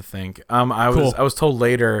more time to think. I Cool. was told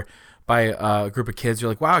later by a group of kids.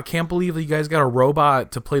 You're like, wow, I can't believe that you guys got a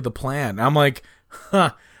robot to play the plant. And I'm like, huh.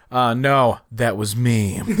 No, that was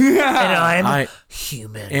me. And I'm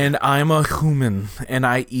human. And I'm a human, and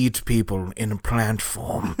I eat people in plant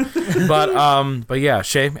form. but yeah,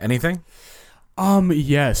 Shay, anything?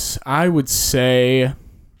 Yes, I would say.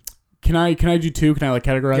 Can I do 2? Can I like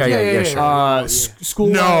categorize? Yeah, sure. School.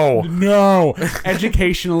 No.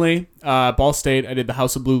 Educationally, Ball State. I did The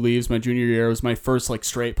House of Blue Leaves my junior year. It was my first like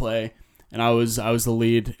straight play, and I was the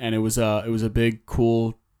lead, and it was a big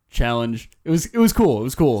cool challenge. It was cool. It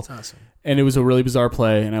was cool. That's awesome. And it was a really bizarre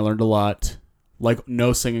play, and I learned a lot. Like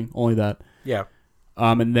no singing, only that. Yeah.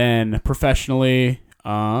 And then professionally,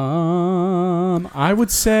 I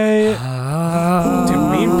would say.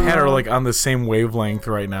 Dude, me and Pat are like on the same wavelength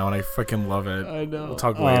right now, and I freaking love it. I know. We'll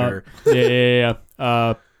talk later. Yeah.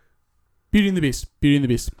 Beauty and the Beast. Beauty and the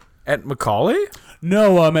Beast. At Macaulay?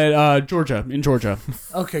 No, I'm at Georgia. In Georgia.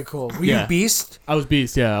 Okay, cool. Were Yeah. you Beast? I was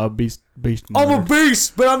Beast. Yeah, I was Beast. I'm a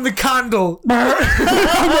beast, but I'm the candle.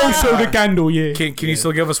 I'm also the candle. Yeah. Can you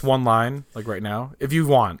still give us one line, like right now, if you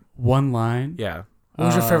want? One line. Yeah. What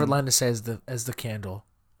was your favorite line to say as the candle?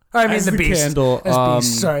 I mean As the the beast. candle, As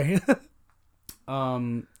beast. Sorry.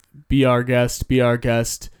 Be our guest. Be our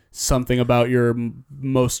guest. Something about your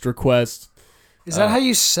most request. Is that how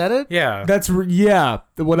you said it? Yeah. That's what I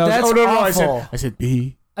was. That's oh no, awful. I said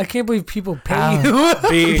be. I can't believe people pay you.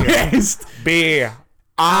 Be Guest.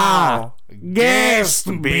 our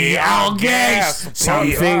guest. Be our guest.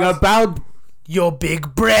 Something about. Your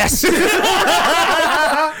big breast. On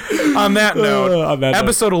that note, on that note.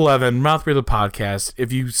 episode 11, Mouth Breather Podcast.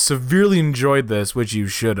 If you severely enjoyed this, which you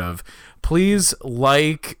should have, please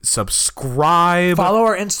like, subscribe. Follow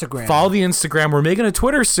our Instagram. Follow the Instagram. We're making a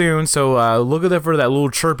Twitter soon, so look at that for that little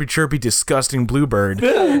chirpy, disgusting bluebird.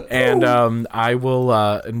 And I will,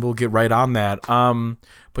 and we'll get right on that.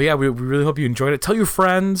 But yeah, we really hope you enjoyed it. Tell your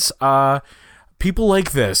friends. People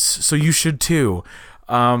like this, so you should too.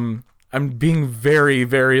 I'm being very,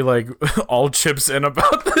 very like all chips in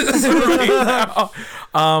about this right now.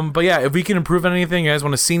 But yeah, if we can improve on anything, you guys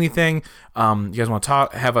want to see anything, you guys want to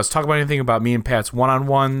have us talk about anything about me and Pat's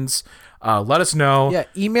one-on-ones, let us know. Yeah,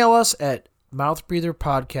 email us at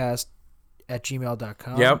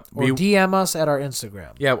mouthbreatherpodcast@gmail.com. Yep. Or DM us at our Instagram.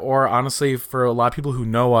 Yeah, or honestly, for a lot of people who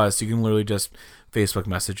know us, you can literally just Facebook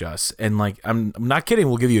message us. And like, I'm not kidding.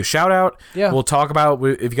 We'll give you a shout out. Yeah. We'll talk about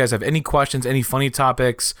if you guys have any questions, any funny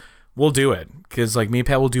topics, we'll do it. Because like me and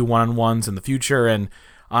Pat will do one-on-ones in the future. And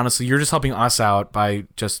honestly, you're just helping us out by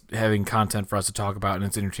just having content for us to talk about, and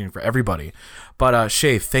it's entertaining for everybody. But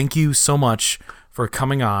Shea, thank you so much for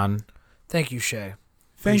coming on. Thank you, Shea.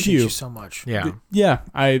 Thank Appreciate you. you so much. Yeah. Yeah,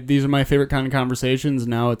 these are my favorite kind of conversations.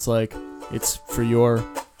 Now it's like it's for your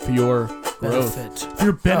growth, Benefit. for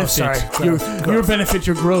your benefit, sorry. your Growth. benefit,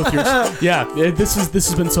 your growth. This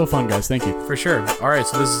has been so fun, guys. Thank you. For sure. All right,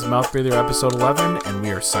 so this is Mouth Breather episode 11, and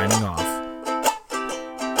we are signing off.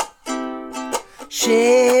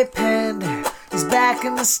 Shea Pender is back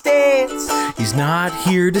in the States. He's not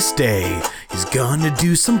here to stay. He's gonna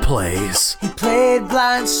do some plays. He played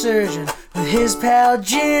blind surgeon with his pal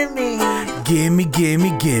Jimmy. Gimme,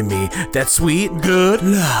 gimme, gimme that sweet, good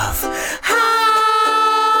love.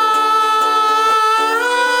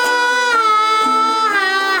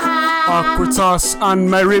 Awkward sauce on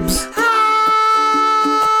my ribs.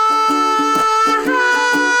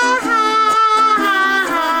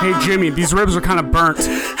 Hey Jimmy, these ribs are kind of burnt.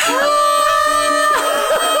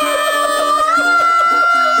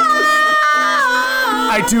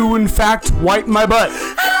 I do in fact wipe my butt.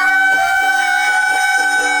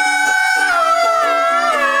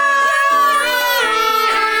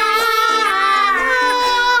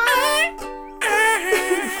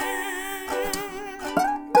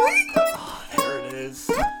 There it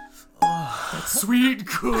is. Sweet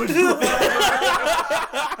good.